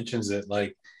nobody mentions it.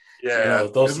 Like,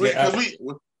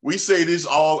 we say this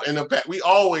all in the back. We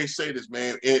always say this,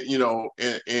 man,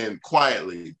 and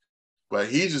quietly, but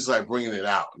he's just like bringing it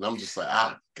out. And I'm just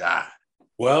like, God.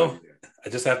 Well, I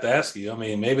just have to ask you. I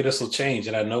mean, maybe this will change,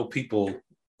 and I know people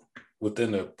within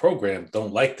the program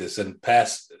don't like this, and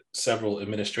past several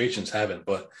administrations haven't.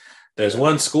 But there's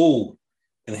one school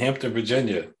in Hampton,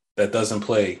 Virginia, that doesn't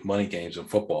play money games in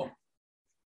football.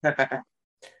 But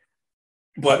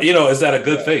is that a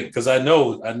good thing? Because I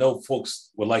know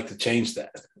folks would like to change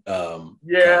that.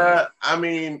 I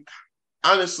mean,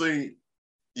 honestly,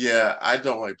 I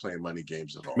don't like playing money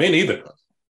games at all. Me neither.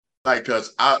 Like,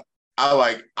 because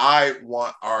I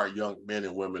want our young men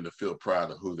and women to feel proud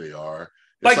of who they are.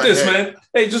 It's like this, man.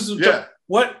 Hey,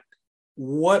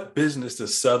 what business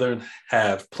does Southern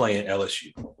have playing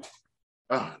LSU?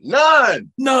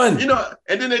 None. And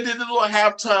then they did the little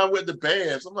halftime with the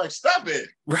bands. I'm like, stop it.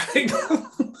 Right.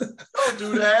 Don't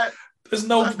do that. There's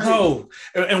no.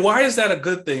 And why is that a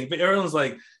good thing? But everyone's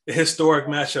like, a historic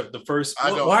matchup, the first.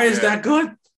 Why is that good?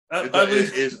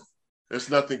 There's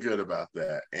nothing good about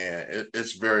that. And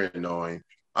it's very annoying.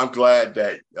 I'm glad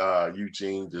that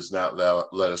Eugene does not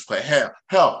let us play. Hell,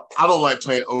 I don't like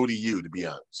playing ODU, to be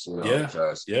honest.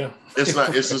 Because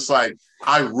it's just like,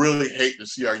 I really hate to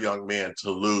see our young men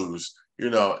to lose,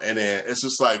 and then it's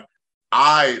just like,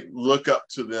 I look up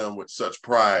to them with such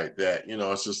pride that,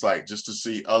 it's just like, just to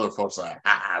see other folks like,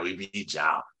 we beat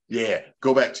y'all. Yeah,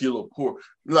 go back to your little poor.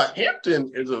 Like,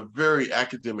 Hampton is a very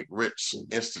academic rich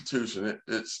institution.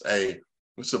 It's a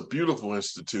beautiful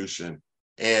institution.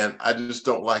 And I just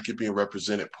don't like it being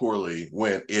represented poorly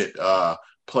when it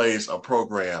plays a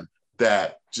program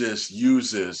that just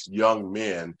uses young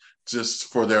men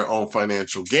just for their own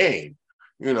financial gain.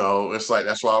 It's like,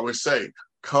 that's why I always say,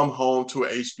 come home to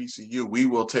an HBCU. We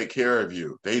will take care of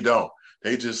you. They don't.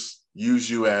 They just use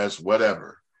you as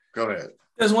whatever. Go ahead.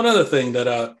 There's one other thing that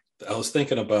I was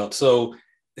thinking about. So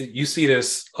you see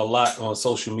this a lot on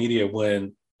social media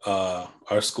when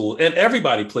our school, and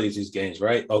everybody plays these games,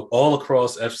 right? All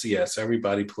across FCS,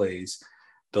 everybody plays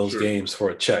those games for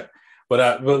a check.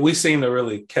 But we seem to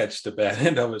really catch the bad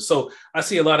end of it. So I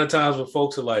see a lot of times where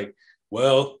folks are like,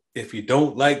 well, if you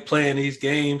don't like playing these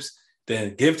games,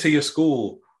 then give to your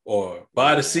school or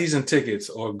buy the season tickets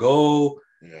or go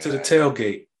to the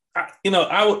tailgate.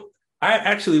 I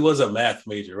actually was a math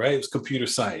major, right? It was computer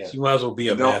science. Yeah. You might as well be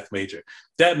a math major.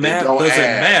 That math doesn't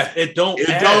math. It don't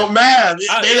math.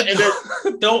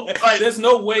 There's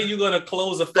no way you're going to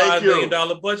close a $5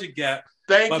 million budget gap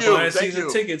by buying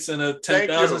season tickets in a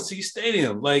 10,000 seat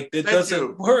stadium. Like, it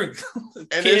doesn't work.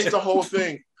 And it's the whole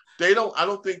thing. I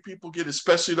don't think people get,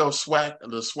 especially the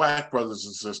SWAC brothers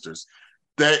and sisters,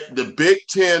 that the Big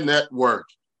Ten network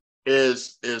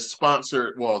is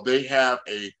sponsored. Well, they have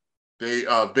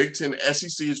Big Ten,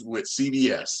 SEC is with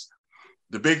CBS.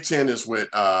 The Big Ten is with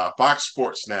Fox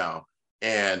Sports now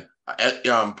and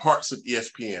parts of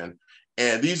ESPN.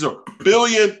 And these are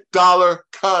billion-dollar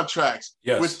contracts,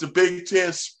 which the Big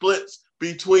Ten splits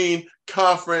between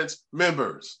conference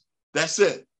members. That's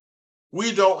it.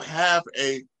 We don't have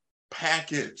a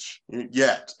package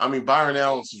yet. I mean, Byron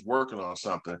Allen's is working on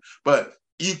something, but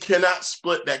you cannot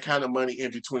split that kind of money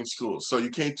in between schools. So you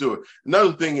can't do it.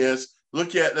 Another thing is,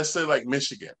 look at, let's say, like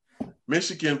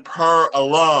Michigan per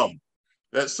alum.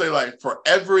 Let's say, like, for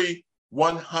every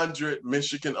 100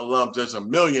 Michigan alums, there's a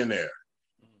millionaire.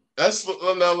 Let's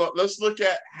look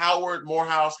at Howard,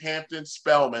 Morehouse, Hampton,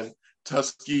 Spelman,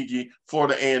 Tuskegee,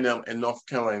 Florida A&M, and North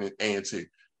Carolina A&T.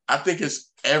 I think it's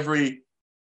every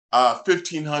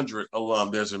 1,500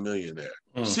 alum, there's a millionaire.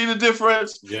 See the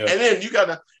difference? Yeah. And then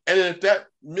and then if that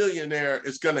millionaire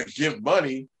is gonna give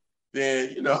money,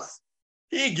 then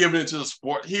he ain't giving it to the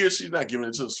sport. He or she's not giving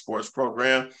it to the sports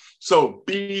program. So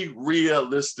be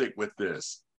realistic with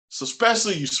this. So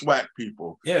especially you SWAC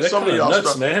people. Yeah, they're some of y'all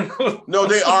nuts, man. No,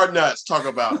 they are nuts. Talk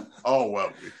about,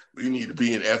 we need to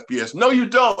be in FBS. No, you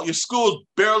don't. Your school's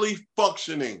barely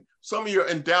functioning. Some of your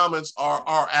endowments are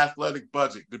our athletic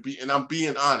budget, and I'm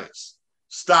being honest.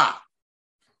 Stop.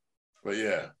 But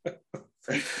no,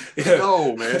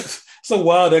 man. It's a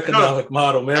wild economic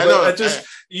model, man.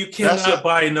 You cannot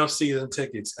buy enough season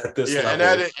tickets at this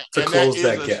level to close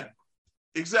that gap.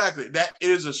 Exactly. That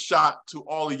is a shock to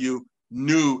all of you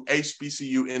new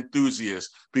HBCU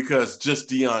enthusiasts because just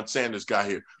Deion Sanders got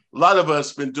here. A lot of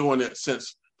us been doing it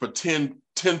for 10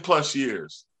 plus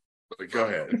years. But go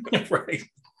ahead. Right.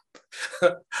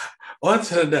 On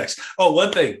to the next. Oh,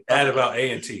 one thing add about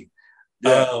A&T.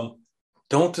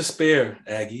 Don't despair,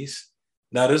 Aggies.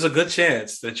 Now, there's a good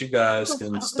chance that you guys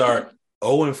can start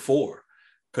 0-4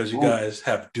 because you guys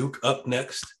have Duke up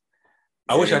next.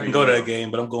 I wish I could go to that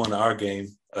game, but I'm going to our game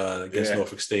against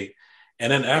Norfolk State.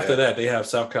 And then after that, they have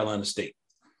South Carolina State.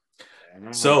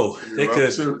 So they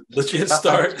could legit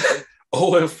start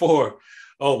 0-4.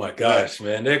 Oh, my gosh,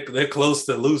 man. They're close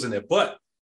to losing it. But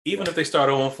even if they start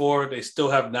 0-4, they still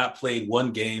have not played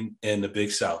one game in the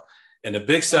Big South. And the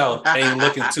Big South ain't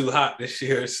looking too hot this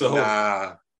year. So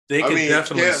Nah. they could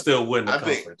definitely still win the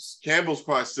conference. Think Campbell's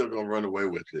probably still gonna run away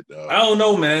with it, though. I don't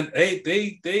know, man.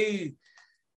 They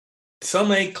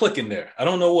some ain't clicking there. I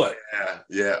don't know what.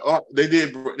 Yeah. Oh, they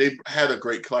had a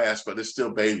great class, but it's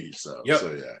still babies. So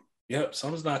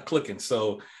Something's not clicking.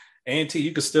 So A&T,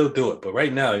 you can still do it, but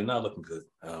right now you're not looking good.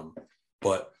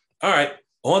 But all right,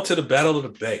 on to the Battle of the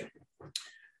Bay.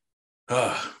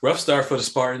 Rough start for the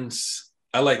Spartans.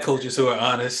 I like coaches who are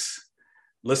honest.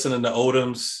 Listening to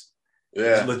Odoms,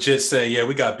 legit say,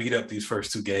 we got beat up these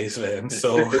first 2 games, man.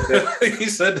 So he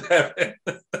said that.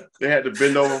 They had to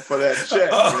bend over for that check.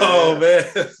 Oh man,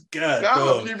 God,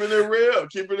 no, keeping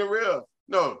it real.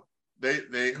 No, they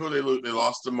lose? They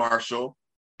lost to Marshall,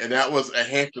 and that was a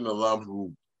Hampton alum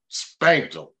who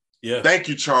spanked them. Yeah, thank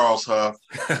you, Charles Huff.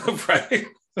 Right,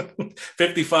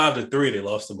 55-3, they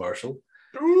lost to Marshall.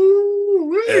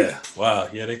 Ooh, yeah, wow,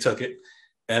 yeah, they took it.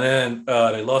 And then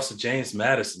they lost to James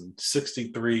Madison,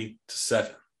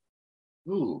 63-7.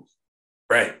 Ooh.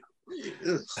 Right.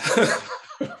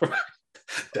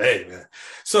 Dang, man.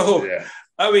 So,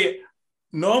 I mean,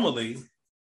 normally,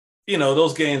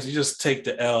 those games, you just take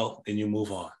the L and you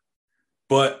move on.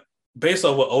 But based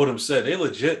on what Odom said, they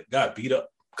legit got beat up.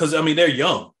 Because, I mean, they're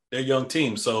young. They're a young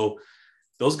team. So,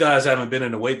 those guys haven't been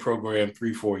in the weight program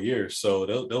 3-4 years. So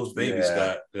those babies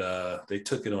they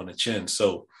took it on the chin.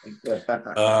 So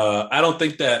I don't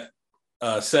think that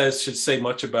should say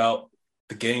much about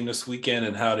the game this weekend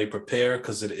and how they prepare,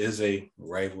 because it is a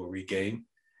rivalry game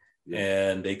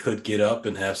and they could get up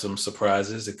and have some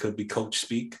surprises. It could be coach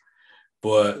speak,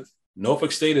 but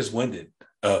Norfolk State is wounded.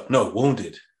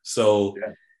 So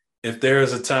if there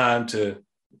is a time to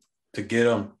get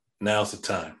them, now's the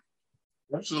time.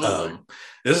 Absolutely.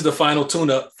 This is the final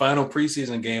tune-up, final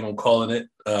preseason game. I'm calling it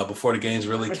before the games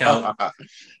really count.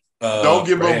 Don't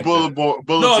give them bulletin board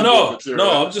No.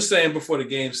 I'm just saying before the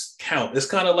games count. It's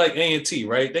kind of like A&T,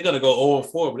 right? They're gonna go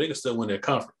 0-4, but they can still win their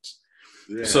conference.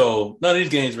 Yeah. So none of these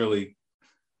games really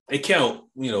count.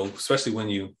 Especially when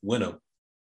you win them, as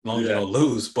long as you don't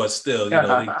lose. But still,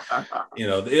 and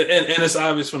it's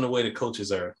obvious from the way the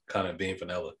coaches are kind of being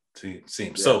vanilla. It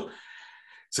seems so.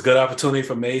 It's a good opportunity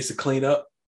for Mays to clean up,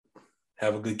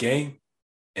 have a good game.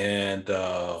 And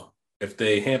if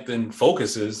Hampton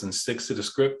focuses and sticks to the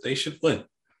script, they should win.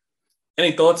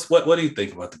 Any thoughts? What do you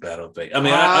think about the Battle of the Bay? I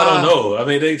mean, I don't know. I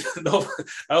mean,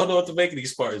 I don't know what to make of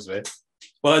these Spartans, man.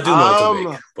 Well, I do know what to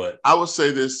make, but I would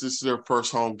say this is their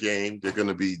first home game. They're going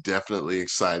to be definitely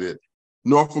excited.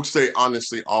 Norfolk State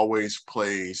honestly always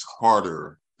plays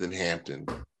harder than Hampton,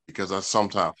 because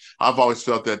I've always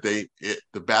felt that the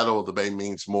Battle of the Bay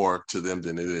means more to them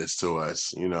than it is to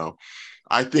us.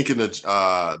 I think in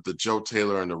the Joe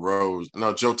Taylor and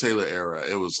Joe Taylor era,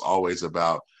 it was always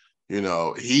about,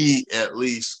 he at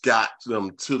least got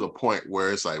them to the point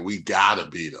where it's like, we gotta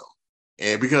beat them.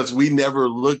 And because we never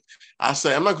looked, I'm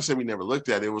not gonna say we never looked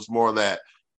at it. It was more that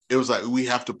it was like, we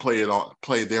have to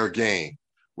play their game.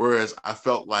 Whereas I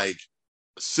felt like,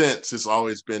 since it's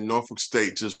always been Norfolk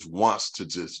State just wants to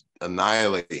just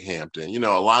annihilate Hampton.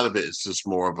 A lot of it is just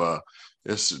more of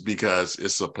it's because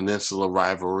it's a peninsula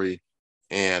rivalry.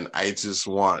 And I think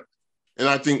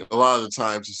a lot of the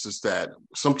times it's just that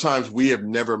sometimes we have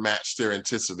never matched their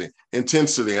intensity.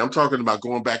 I'm talking about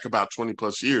going back about 20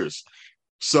 plus years.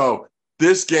 So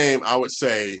this game, I would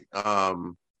say,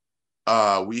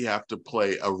 we have to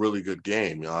play a really good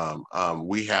game.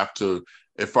 We have to,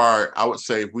 I would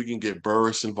say if we can get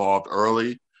Burris involved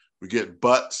early, we get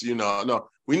Butts,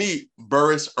 we need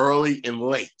Burris early and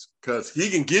late, because he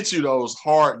can get you those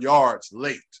hard yards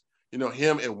late.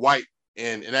 Him and White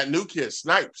and that new kid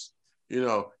Snipes, they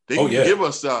can give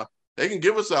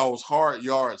us those hard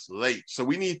yards late. So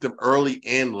we need them early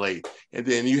and late. And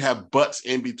then you have Butts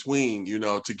in between,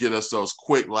 to get us those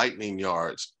quick lightning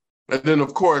yards. And then,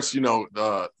 of course,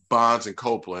 Bonds and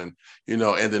Copeland, and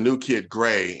the new kid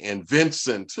Gray and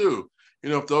Vincent too.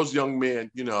 If those young men,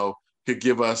 could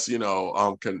give us,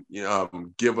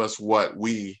 give us what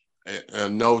we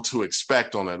know to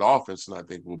expect on that offense, and I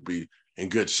think we'll be in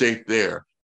good shape there.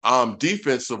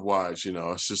 Defensive wise,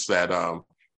 it's just that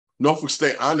Norfolk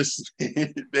State,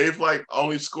 honestly, they've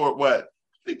only scored what? How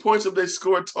many points have they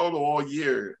scored total all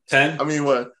year? 10. I mean,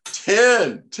 what?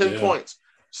 10 points.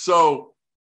 So,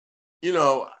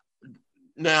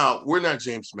 now we're not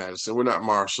James Madison, we're not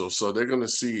Marshall, so they're going to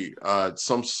see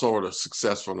some sort of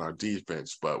success from our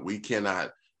defense, but we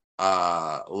cannot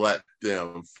let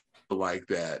them feel like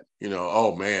that.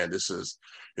 Oh man, this is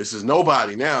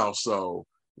nobody now. So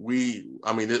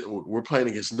we're playing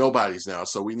against nobodies now,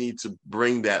 so we need to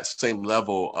bring that same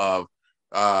level of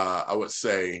I would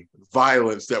say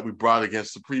violence that we brought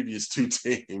against the previous two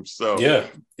teams. So yeah.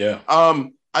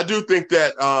 I do think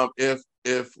that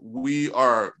if we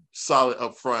are solid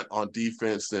up front on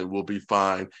defense, then we'll be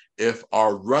fine. If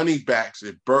our running backs,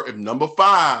 if number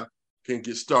 5 can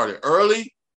get started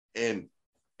early and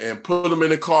put them in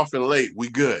the coffin late, we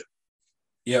good.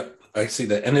 Yep, I see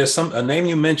that. And there's a name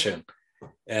you mentioned.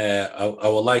 I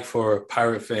would like for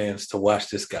Pirate fans to watch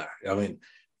this guy. I mean,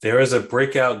 there is a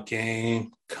breakout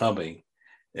game coming,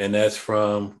 and that's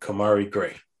from Kamari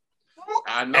Gray.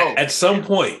 I know. At some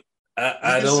point,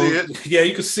 I don't see it. Yeah,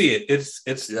 you can see it.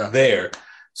 It's there.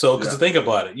 So, because to think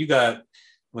about it,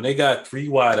 when they got 3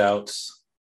 wideouts,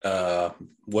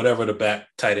 whatever the back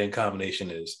tight end combination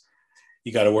is,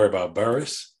 you got to worry about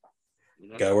Burris,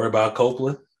 you got to worry about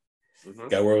Copeland,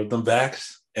 got to worry with them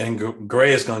backs, and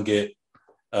Gray is going to get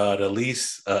the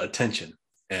least attention,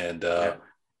 and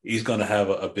he's going to have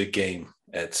a big game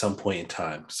at some point in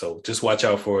time. So just watch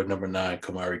out for number 9,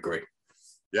 Kamari Gray.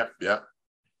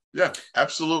 Yeah,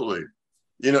 absolutely.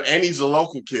 And he's a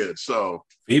local kid, so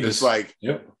Phoebus. It's like,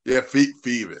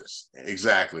 Phoebus,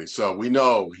 exactly. So we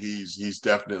know he's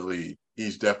definitely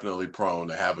prone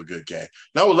to have a good game.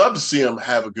 And I would love to see him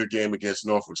have a good game against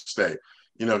Norfolk State,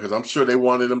 because I'm sure they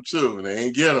wanted him too, and they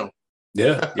ain't get him.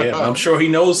 Yeah. I'm sure he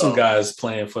knows some guys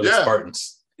playing for the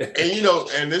Spartans. And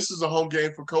and this is a home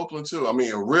game for Copeland too. I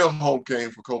mean, a real home game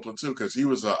for Copeland too, because he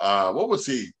was what was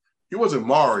he? He wasn't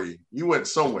Maury. He went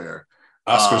somewhere.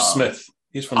 Oscar Smith.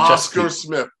 He's from Oscar Chesapeake.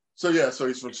 Smith. So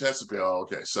he's from Chesapeake. Oh,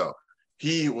 okay. So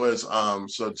he was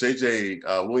so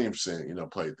JJ Williamson,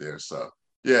 played there. So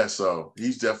so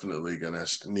he's definitely gonna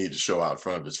need to show out in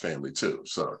front of his family too.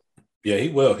 So yeah, he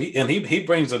will. He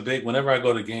brings a big. Whenever I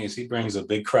go to games, he brings a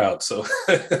big crowd. So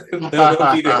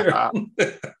they'll be there.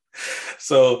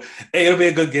 So it'll be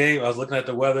a good game. I was looking at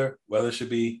the weather. Weather should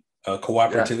be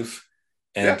cooperative,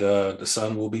 and the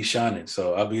sun will be shining.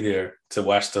 So I'll be there to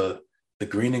watch the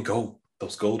green and gold.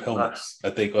 Those gold helmets,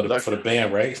 I think, for the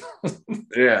band, right?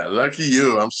 Yeah, lucky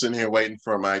you. I'm sitting here waiting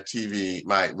for my TV,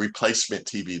 my replacement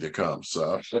TV to come.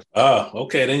 So,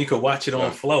 okay, then you can watch it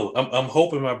on Flow. I'm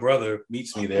hoping my brother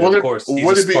meets me there. Of course,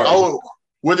 would it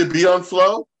be on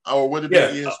Flow or would it be on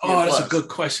ESPN? Oh, that's a good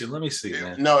question. Let me see,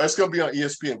 man. No, it's going to be on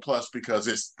ESPN Plus because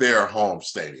it's their home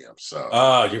stadium.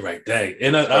 So, you're right. Dang,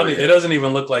 and it doesn't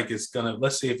even look like it's gonna.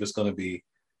 Let's see if it's gonna be.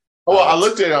 Well, I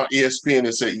looked at it on ESPN.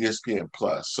 It said ESPN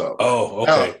Plus. So,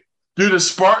 okay. Do the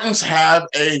Spartans have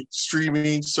a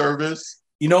streaming service?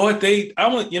 You know what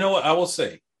I will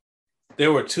say.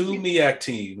 There were 2 MEAC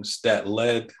teams that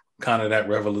led kind of that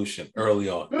revolution early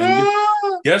on. And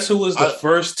guess who was the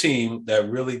first team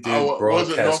that really did broadcast?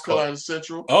 Was it North Carolina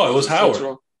Central? Oh, it was Howard.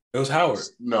 Central? It was Howard.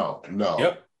 No.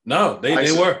 Yep. No,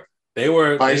 they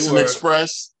were Bison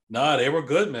Express. Nah, they were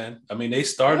good, man. I mean, they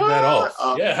started that off.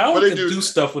 Howard can do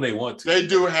stuff when they want to. They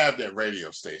do have that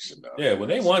radio station, though. Yeah, when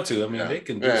they want to. I mean, they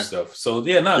can do stuff. So,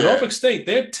 Norfolk State,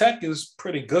 their tech is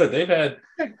pretty good. They've had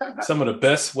some of the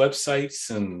best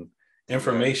websites and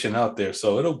information out there.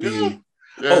 So, it'll be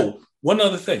Oh, one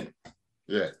other thing.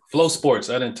 Yeah. Flow Sports,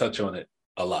 I didn't touch on it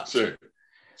a lot. Sure.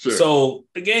 So,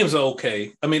 the games are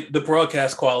okay. I mean, the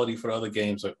broadcast quality for the other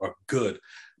games are good.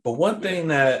 But one thing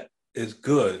that is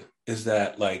good is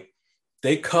that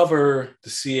they cover the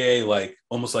CAA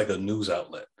almost like a news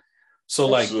outlet.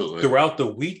 So Absolutely. Throughout the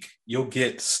week, you'll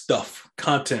get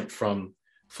content from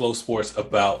Flow Sports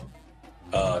about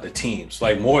the teams,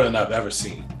 more than I've ever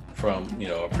seen from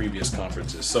our previous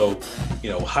conferences. So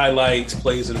highlights,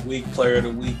 plays of the week, player of the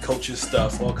week, coaches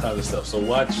stuff, all kinds of stuff. So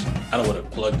watch. I don't want to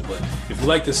plug it, but if you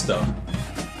like this stuff,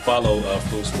 follow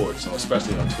Flow Sports,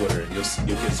 especially on Twitter, and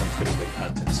you'll get some pretty good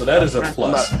content. So that is a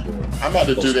plus. I'm about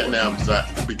to do that now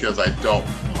because I don't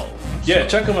know. Yeah,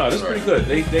 check them out. It's pretty good.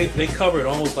 They cover it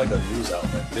almost like a news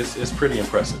outlet. It's pretty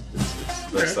impressive. It's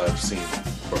the best I've seen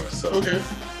for us. So. Okay.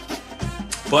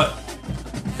 But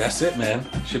that's it, man.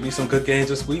 Should be some good games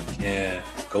this week, and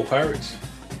go Pirates.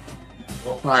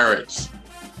 Go Pirates.